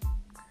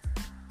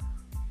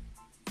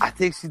 I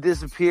think she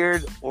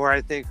disappeared, or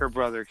I think her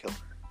brother killed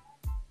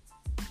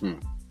her.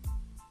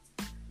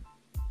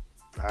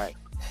 All right.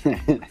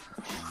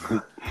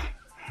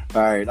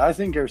 All right. I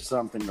think there's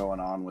something going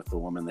on with the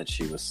woman that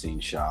she was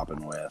seen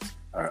shopping with.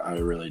 I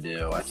really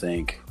do. I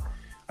think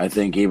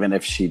even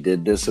if she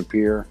did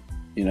disappear,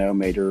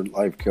 made her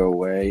life go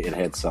away, it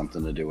had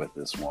something to do with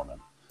this woman.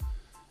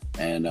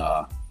 And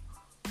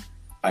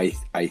I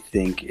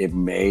think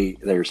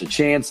there's a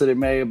chance that it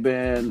may have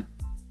been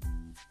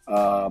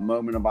a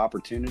moment of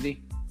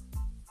opportunity,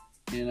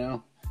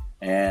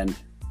 and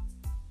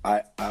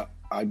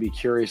I'd be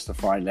curious to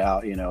find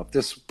out,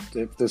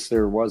 if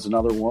there was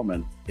another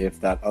woman, if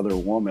that other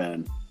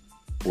woman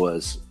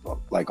was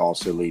like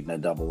also leading a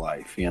double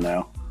life,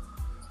 and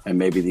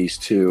maybe these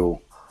two,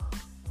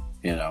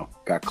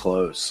 got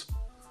close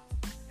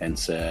and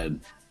said,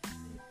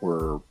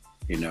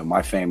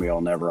 my family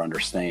will never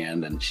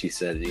understand. And she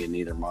said,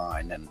 neither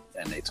mine. And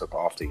they took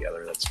off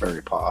together. That's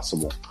very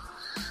possible.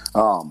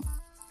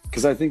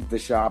 Because I think the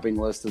shopping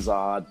list is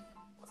odd.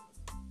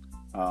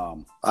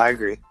 I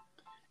agree.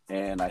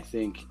 And I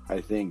think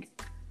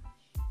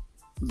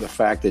the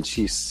fact that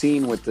she's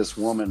seen with this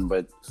woman,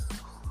 but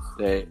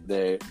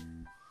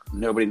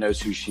nobody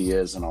knows who she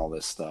is and all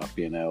this stuff,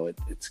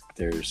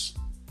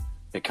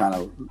 it kind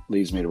of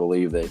leads me to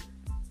believe that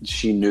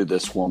she knew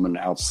this woman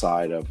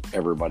outside of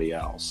everybody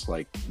else,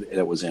 like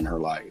that was in her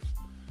life.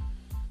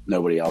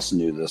 Nobody else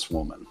knew this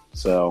woman.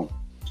 So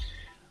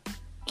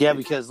yeah,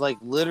 because like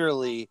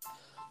literally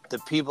the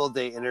people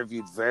they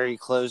interviewed very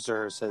close to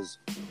her says,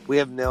 we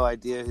have no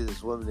idea who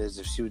this woman is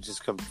if she would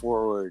just come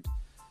forward.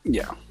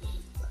 Yeah.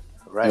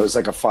 Right. It was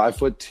like a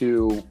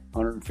 5'2",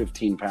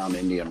 115-pound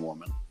Indian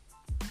woman.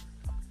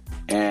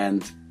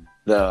 And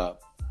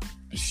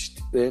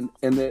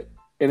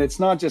it's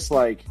not just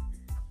like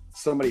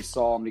somebody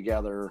saw them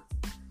together,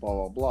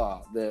 blah,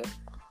 blah, blah.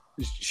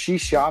 She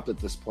shopped at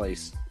this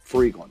place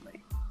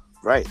frequently.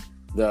 Right.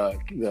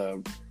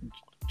 The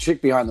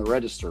chick behind the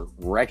register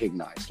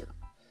recognized her.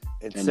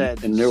 It and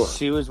said knew her.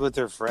 She was with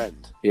her friend.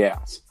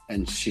 Yes.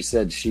 And she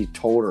said she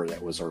told her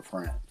that was her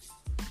friend.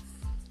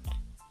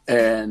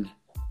 And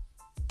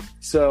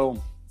so,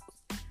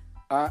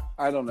 I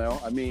don't know.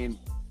 I mean,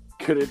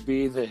 could it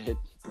be that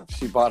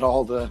she bought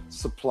all the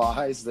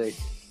supplies? They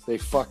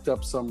fucked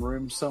up some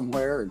room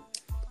somewhere and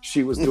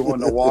she was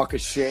doing a walk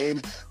of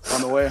shame on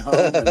the way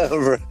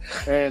home.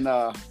 And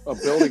a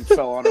building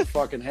fell on her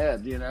fucking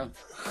head, you know?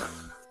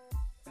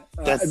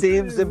 That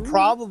seems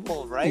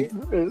improbable, right?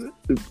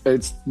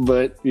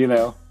 But you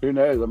know, who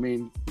knows? I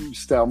mean,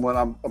 stumbling.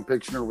 I'm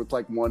picturing her with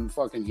like one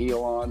fucking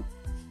heel on.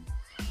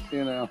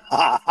 You know,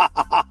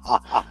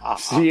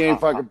 she ain't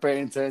fucking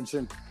paying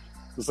attention.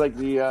 It's like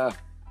the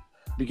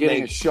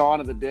beginning of Shaun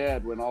of the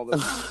Dead when all the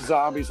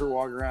zombies are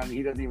walking around and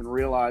he doesn't even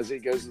realize it. He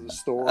goes to the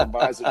store and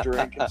buys a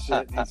drink and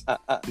shit. And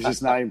he's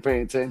just not even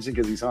paying attention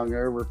because he's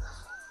hungover.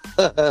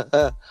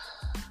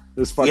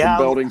 This fucking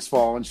building's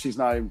falling. She's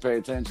not even paying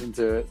attention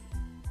to it.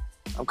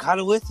 I'm kind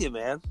of with you,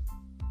 man.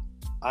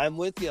 I'm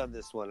with you on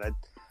this one.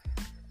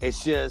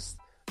 It's just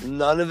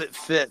none of it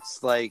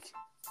fits. Like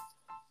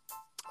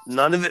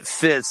none of it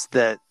fits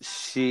that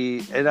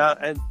she and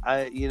I.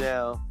 You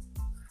know,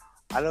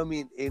 I don't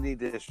mean any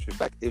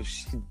disrespect if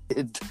she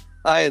did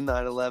die in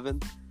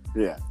 9/11.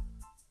 Yeah,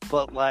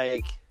 but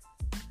like,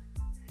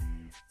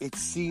 it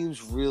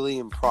seems really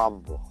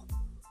improbable.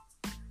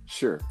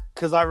 Sure,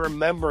 because I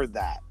remember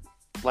that.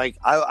 Like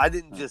I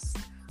didn't just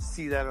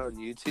see that on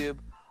YouTube.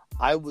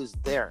 I was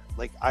there.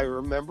 Like, I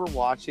remember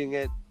watching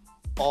it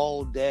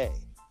all day.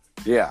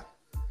 Yeah.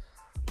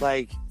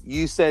 Like,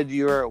 you said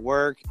you were at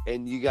work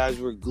and you guys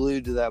were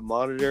glued to that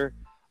monitor.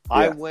 Yeah.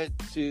 I went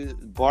to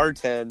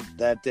bartend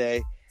that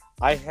day.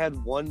 I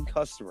had one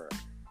customer.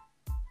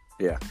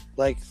 Yeah.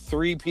 Like,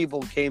 3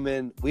 people came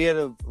in. We had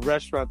a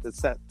restaurant that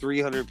sat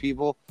 300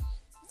 people.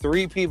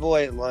 3 people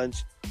ate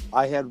lunch.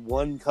 I had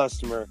one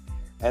customer,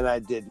 and I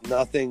did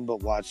nothing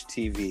but watch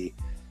TV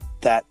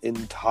that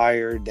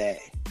entire day.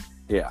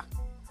 Yeah.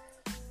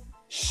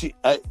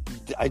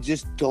 I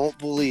just don't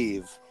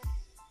believe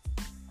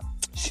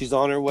she's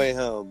on her way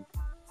home.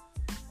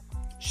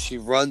 She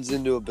runs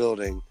into a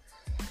building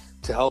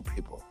to help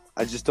people.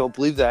 I just don't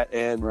believe that.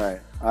 And right.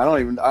 I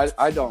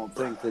don't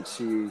think that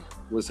she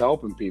was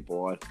helping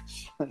people.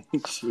 I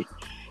think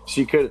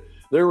she could.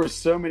 There were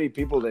so many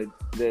people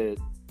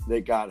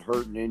that got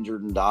hurt and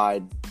injured and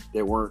died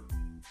that weren't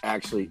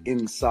actually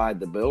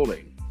inside the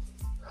building.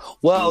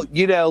 Well,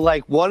 you know,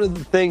 like one of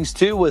the things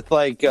too with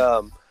like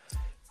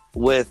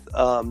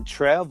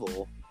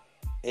travel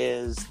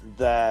is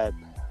that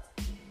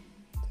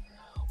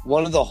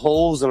one of the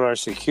holes in our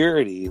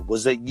security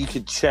was that you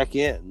could check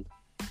in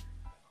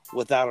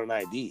without an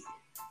ID.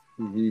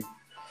 Mm-hmm.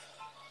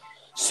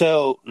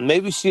 So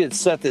maybe she had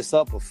set this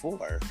up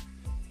before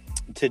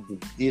to,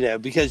 you know,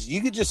 because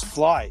you could just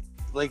fly.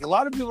 Like a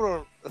lot of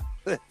people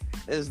don't,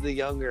 as the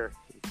younger,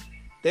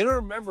 they don't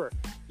remember.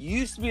 You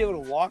used to be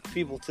able to walk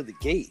people to the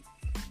gate.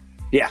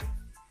 Yeah.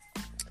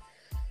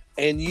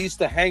 And you used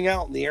to hang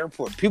out in the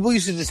airport. People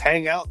used to just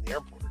hang out in the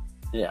airport.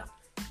 Yeah.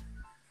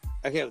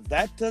 Okay,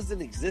 that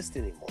doesn't exist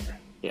anymore.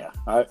 Yeah.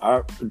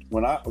 I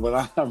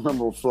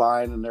remember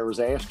flying and there was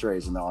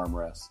ashtrays in the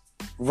armrests.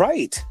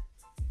 Right.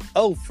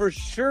 Oh, for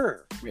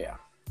sure. Yeah.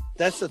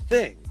 That's the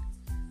thing.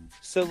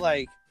 So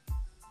like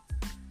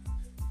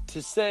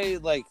to say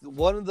like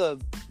one of the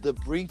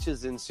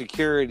breaches in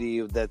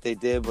security that they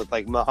did with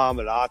like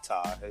Muhammad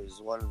Atta, who's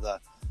one of the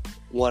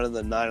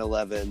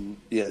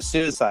 9/11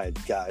 suicide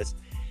guys,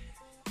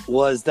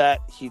 was that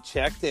he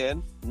checked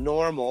in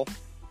normal.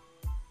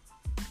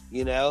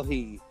 You know,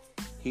 he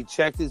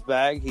checked his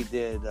bag. He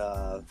did,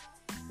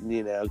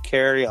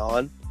 carry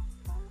on.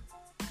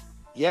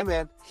 Yeah,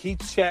 man. He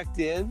checked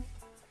in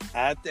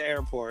at the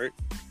airport.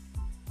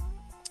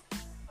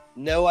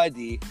 No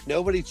ID.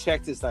 Nobody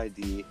checked his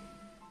ID.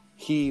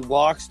 He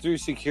walks through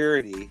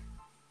security.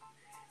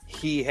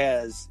 He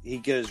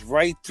goes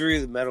right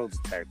through the metal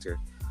detector.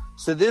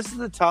 So this is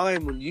the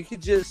time when you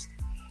could just,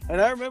 and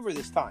I remember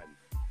this time.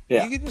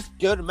 Yeah. You could just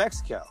go to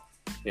Mexico.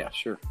 Yeah,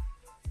 sure.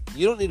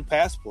 You don't need a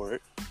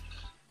passport.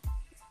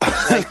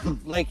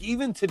 like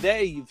even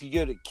today, if you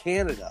go to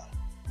Canada,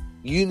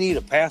 you need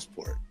a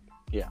passport.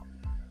 Yeah.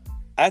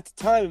 At the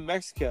time in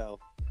Mexico,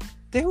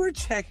 they were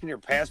checking your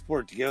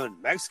passport to go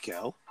into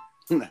Mexico.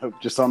 No,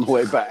 just on the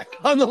way back.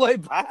 On the way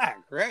back,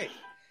 right.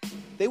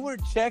 They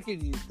weren't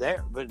checking you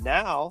there. But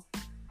now,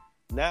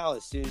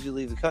 as soon as you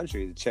leave the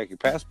country, they check your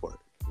passport.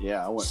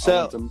 Yeah,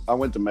 I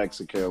went to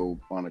Mexico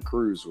on a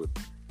cruise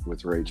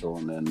with Rachel,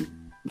 and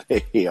then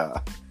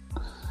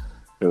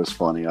It was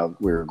funny.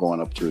 We were going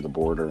up through the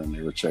border, and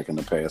they were checking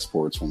the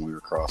passports when we were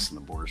crossing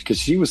the borders. Because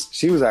she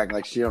was acting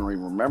like she don't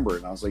even remember it.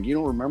 And I was like, you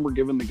don't remember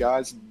giving the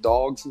guys,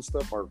 dogs and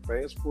stuff, our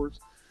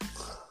passports?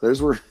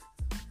 Those were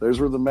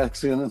the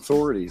Mexican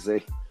authorities.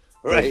 They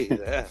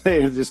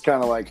were just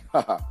kind of like,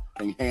 haha,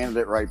 and handed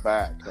it right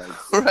back.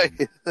 Like,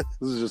 Right. This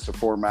is just a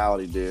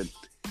formality, dude.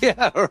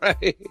 Yeah,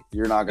 right.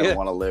 You're not going to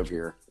want to live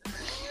here.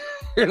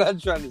 You're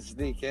not trying to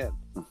sneak in.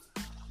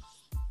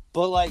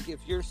 But like, if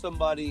you're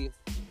somebody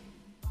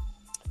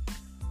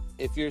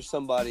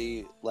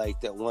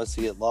like that wants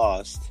to get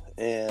lost,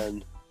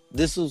 and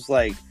this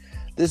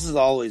has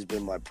always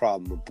been my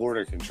problem with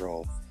border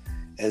control,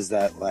 is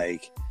that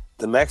like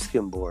the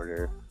Mexican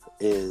border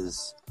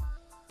is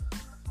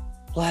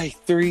like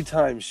 3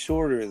 times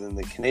shorter than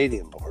the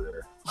Canadian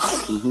border.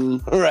 Mm-hmm.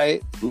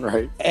 Right?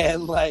 Right.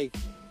 And like,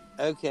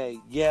 okay,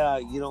 yeah,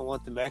 you don't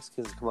want the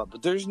Mexicans to come up,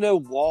 but there's no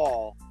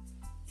wall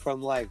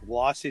from like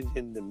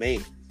Washington to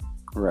Maine.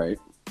 Right.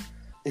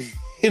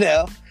 You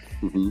know?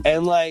 Mm-hmm.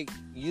 And like,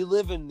 you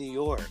live in New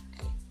York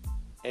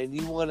and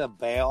you want to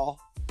bail.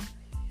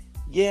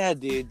 Yeah,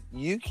 dude,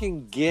 you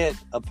can get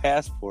a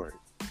passport.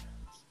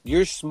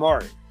 You're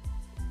smart.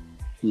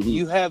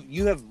 Mm-hmm.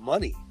 You have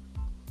money.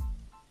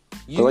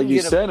 But like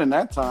you said, in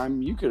that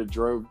time, you could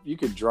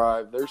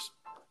drive to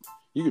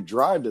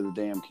the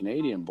damn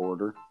Canadian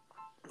border.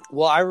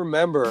 Well, I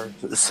remember,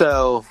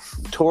 so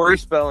Tori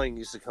Spelling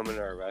used to come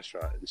into our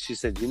restaurant, and she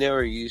said, you know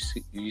where you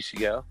used to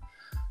go?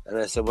 And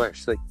I said, where?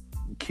 She's like,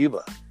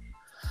 Cuba.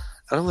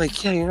 And I'm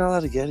like, yeah, you're not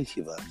allowed to go to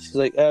Cuba. She's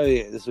like, oh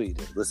yeah, this is what you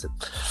do. Listen,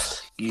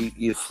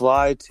 you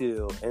fly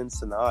to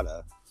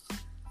Ensenada,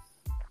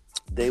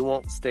 they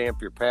won't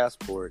stamp your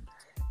passport,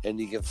 and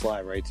you can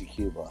fly right to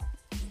Cuba.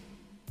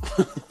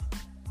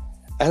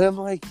 And I'm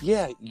like,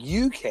 yeah,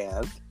 you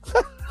can.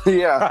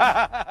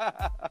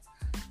 Yeah.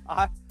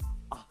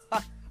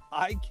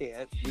 I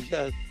can't,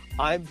 because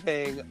I'm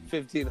paying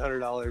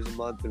 $1,500 a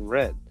month in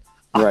rent.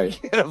 Right.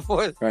 I can't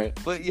afford it. Right.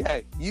 But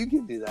yeah, you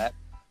can do that.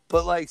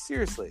 But like,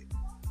 seriously,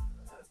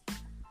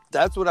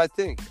 that's what I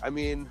think. I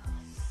mean,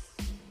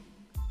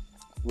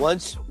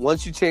 once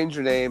you change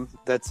your name,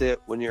 that's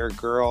it. When you're a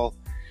girl,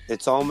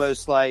 it's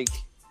almost like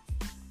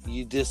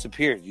you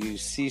disappeared. You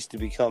cease to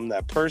become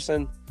that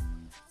person.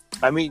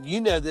 I mean,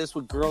 you know this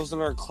with girls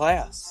in our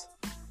class.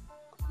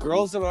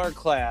 Girls in our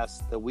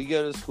class that we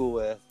go to school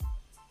with,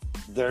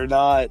 they're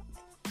not,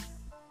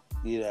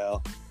 you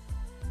know,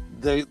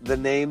 the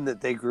name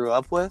that they grew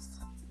up with.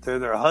 They're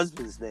their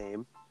husband's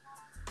name.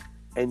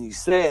 And you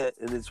say it,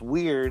 and it's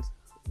weird,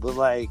 but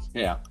like,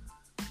 yeah,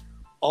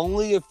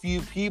 only a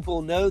few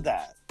people know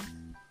that.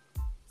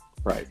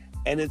 Right.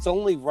 And it's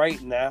only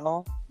right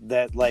now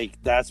that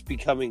like that's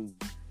becoming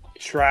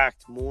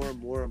tracked more and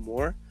more and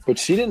more. But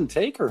she didn't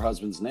take her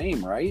husband's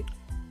name, right?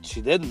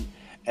 She didn't.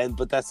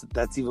 But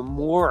that's even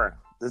more.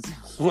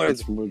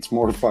 It's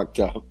more fucked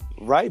up.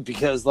 Right,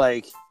 because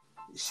like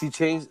she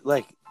changed,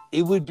 like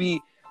it would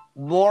be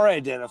more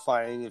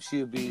identifying if she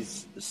would be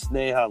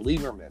Sneha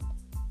Lieberman.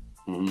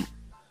 Mm-hmm.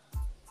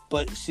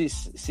 But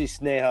she's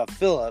Sneha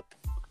Phillip.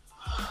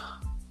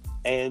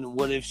 And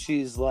what if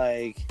she's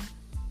like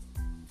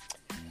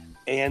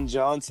Ann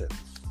Johnson?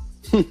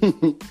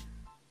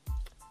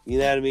 You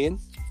know what I mean?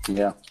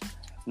 Yeah.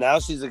 Now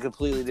she's a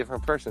completely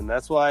different person.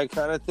 That's why I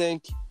kind of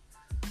think,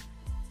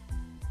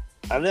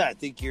 I don't know, I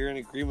think you're in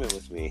agreement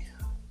with me.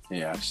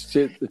 Yeah.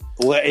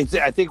 Well,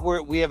 I think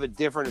we have a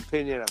different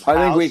opinion of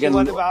how she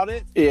went about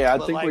it. Yeah, I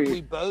but think like,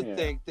 we both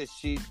think that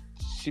she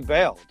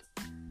bailed.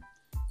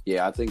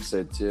 Yeah, I think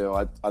so too.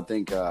 I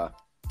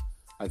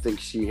think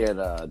she had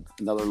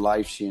another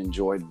life she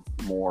enjoyed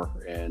more,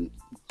 and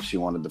she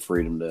wanted the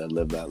freedom to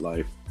live that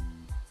life.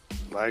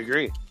 I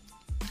agree.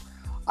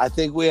 I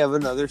think we have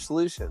another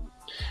solution.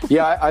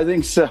 Yeah, I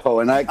think so,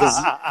 and I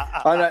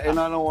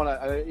don't want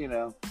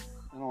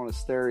to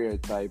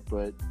stereotype,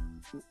 but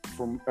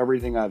from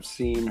everything I've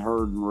seen,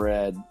 heard, and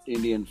read,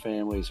 Indian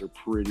families are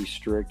pretty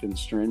strict and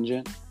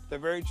stringent. They're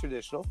very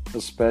traditional,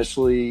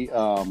 especially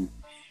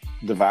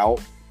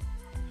devout.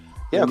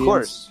 Yeah,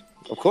 Indians.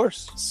 Of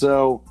course.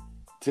 So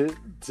to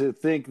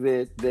think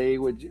that they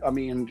would, I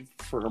mean,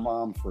 for her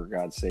mom, for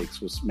God's sakes,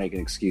 was making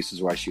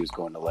excuses why she was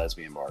going to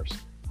lesbian bars.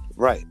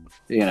 Right.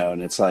 You know,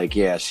 and it's like,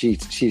 yeah,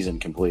 she's in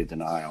complete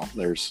denial.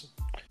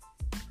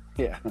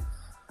 Yeah.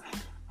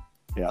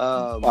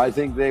 I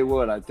think they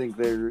would. I think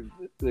they're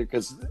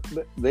because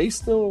they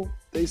still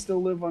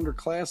live under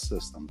class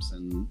systems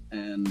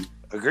and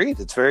agreed.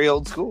 It's very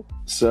old school.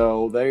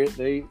 So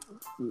they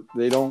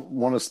don't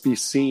want to be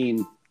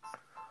seen,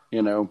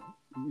 you know,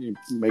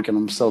 making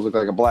themselves look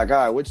like a black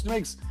eye, which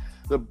makes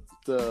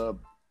the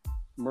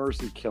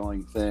mercy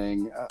killing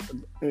thing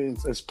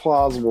it's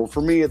plausible.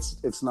 For me,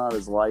 it's not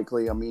as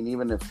likely. I mean,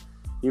 even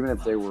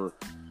if they were,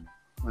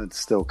 it's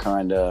still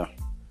kind of,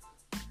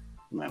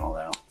 I don't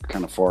know,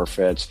 kind of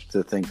far-fetched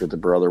to think that the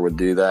brother would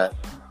do that.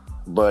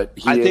 But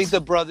I think the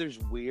brother's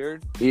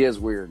weird. He is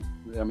weird.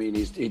 I mean,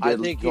 he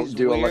did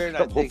do a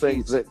couple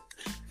things that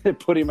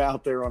put him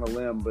out there on a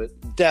limb, but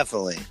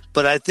definitely.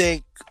 But I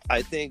think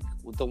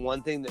the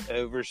one thing that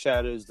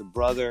overshadows the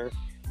brother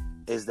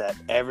is that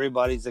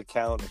everybody's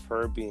account of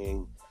her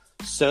being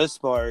so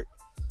smart,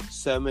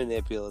 so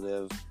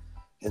manipulative,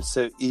 and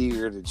so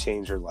eager to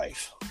change her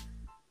life.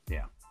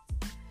 Yeah.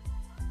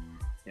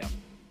 Yeah.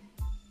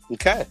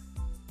 Okay.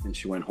 And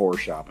she went horror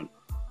shopping.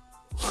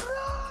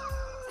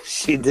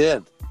 She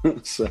did.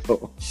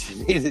 So she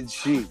needed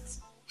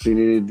sheets. She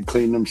needed to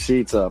clean them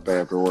sheets up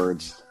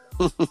afterwards.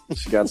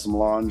 She got some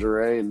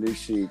lingerie and new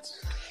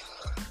sheets.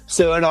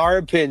 So in our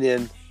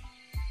opinion,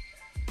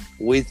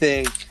 we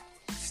think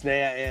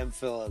Snea Ann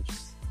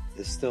Phillips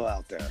is still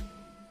out there.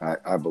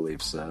 I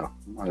believe so.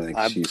 I think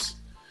she's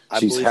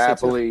believe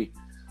happily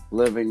so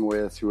living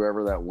with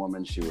whoever that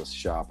woman she was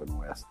shopping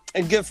with.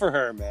 And good for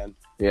her, man.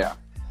 Yeah.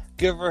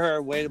 Good for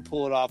her. Way to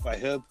pull it off. I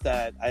hope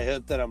that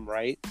I'm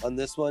right on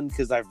this one,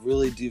 because I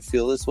really do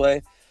feel this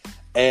way.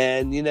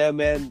 And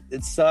man,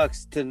 it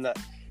sucks to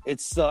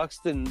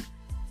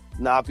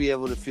not be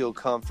able to feel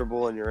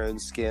comfortable in your own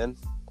skin,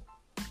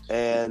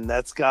 and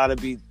that's got to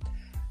be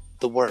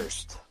the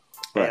worst.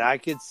 Right. And I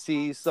could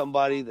see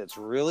somebody that's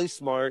really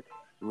smart,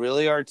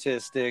 really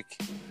artistic,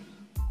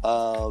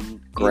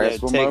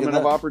 grasp a moment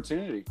of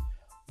opportunity.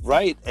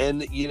 Right.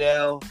 And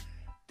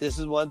this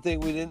is one thing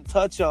we didn't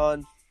touch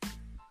on.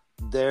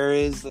 There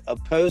is a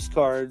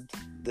postcard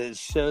that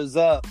shows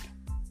up.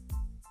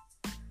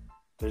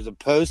 There's a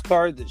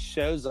postcard that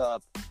shows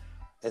up.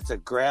 It's a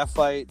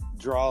graphite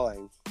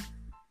drawing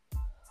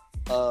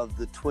of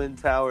the Twin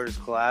Towers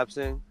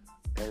collapsing,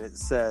 and it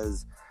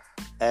says,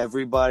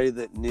 "Everybody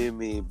that knew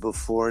me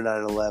before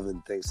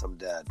 9/11 thinks I'm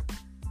dead."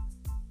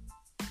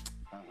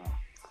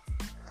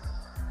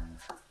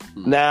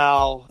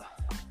 Now,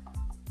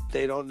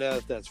 they don't know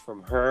if that's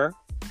from her,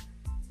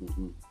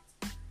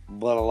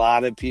 but a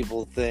lot of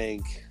people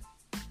think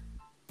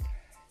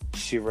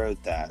she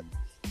wrote that,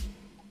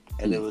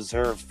 and it was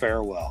her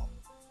farewell.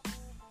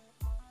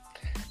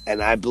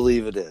 And I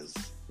believe it is.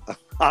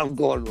 I'm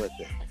going with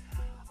it.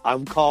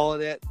 I'm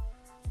calling it.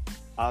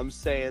 I'm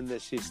saying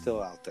that she's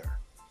still out there.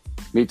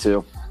 Me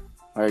too.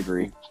 I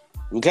agree.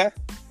 Okay.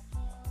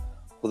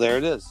 Well, there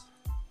it is.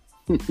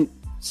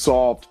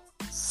 Solved.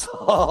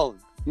 All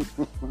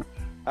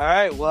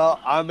right. Well,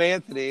 I'm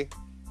Anthony.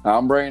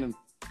 I'm Brandon.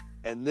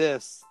 And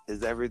this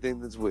is Everything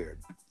That's Weird.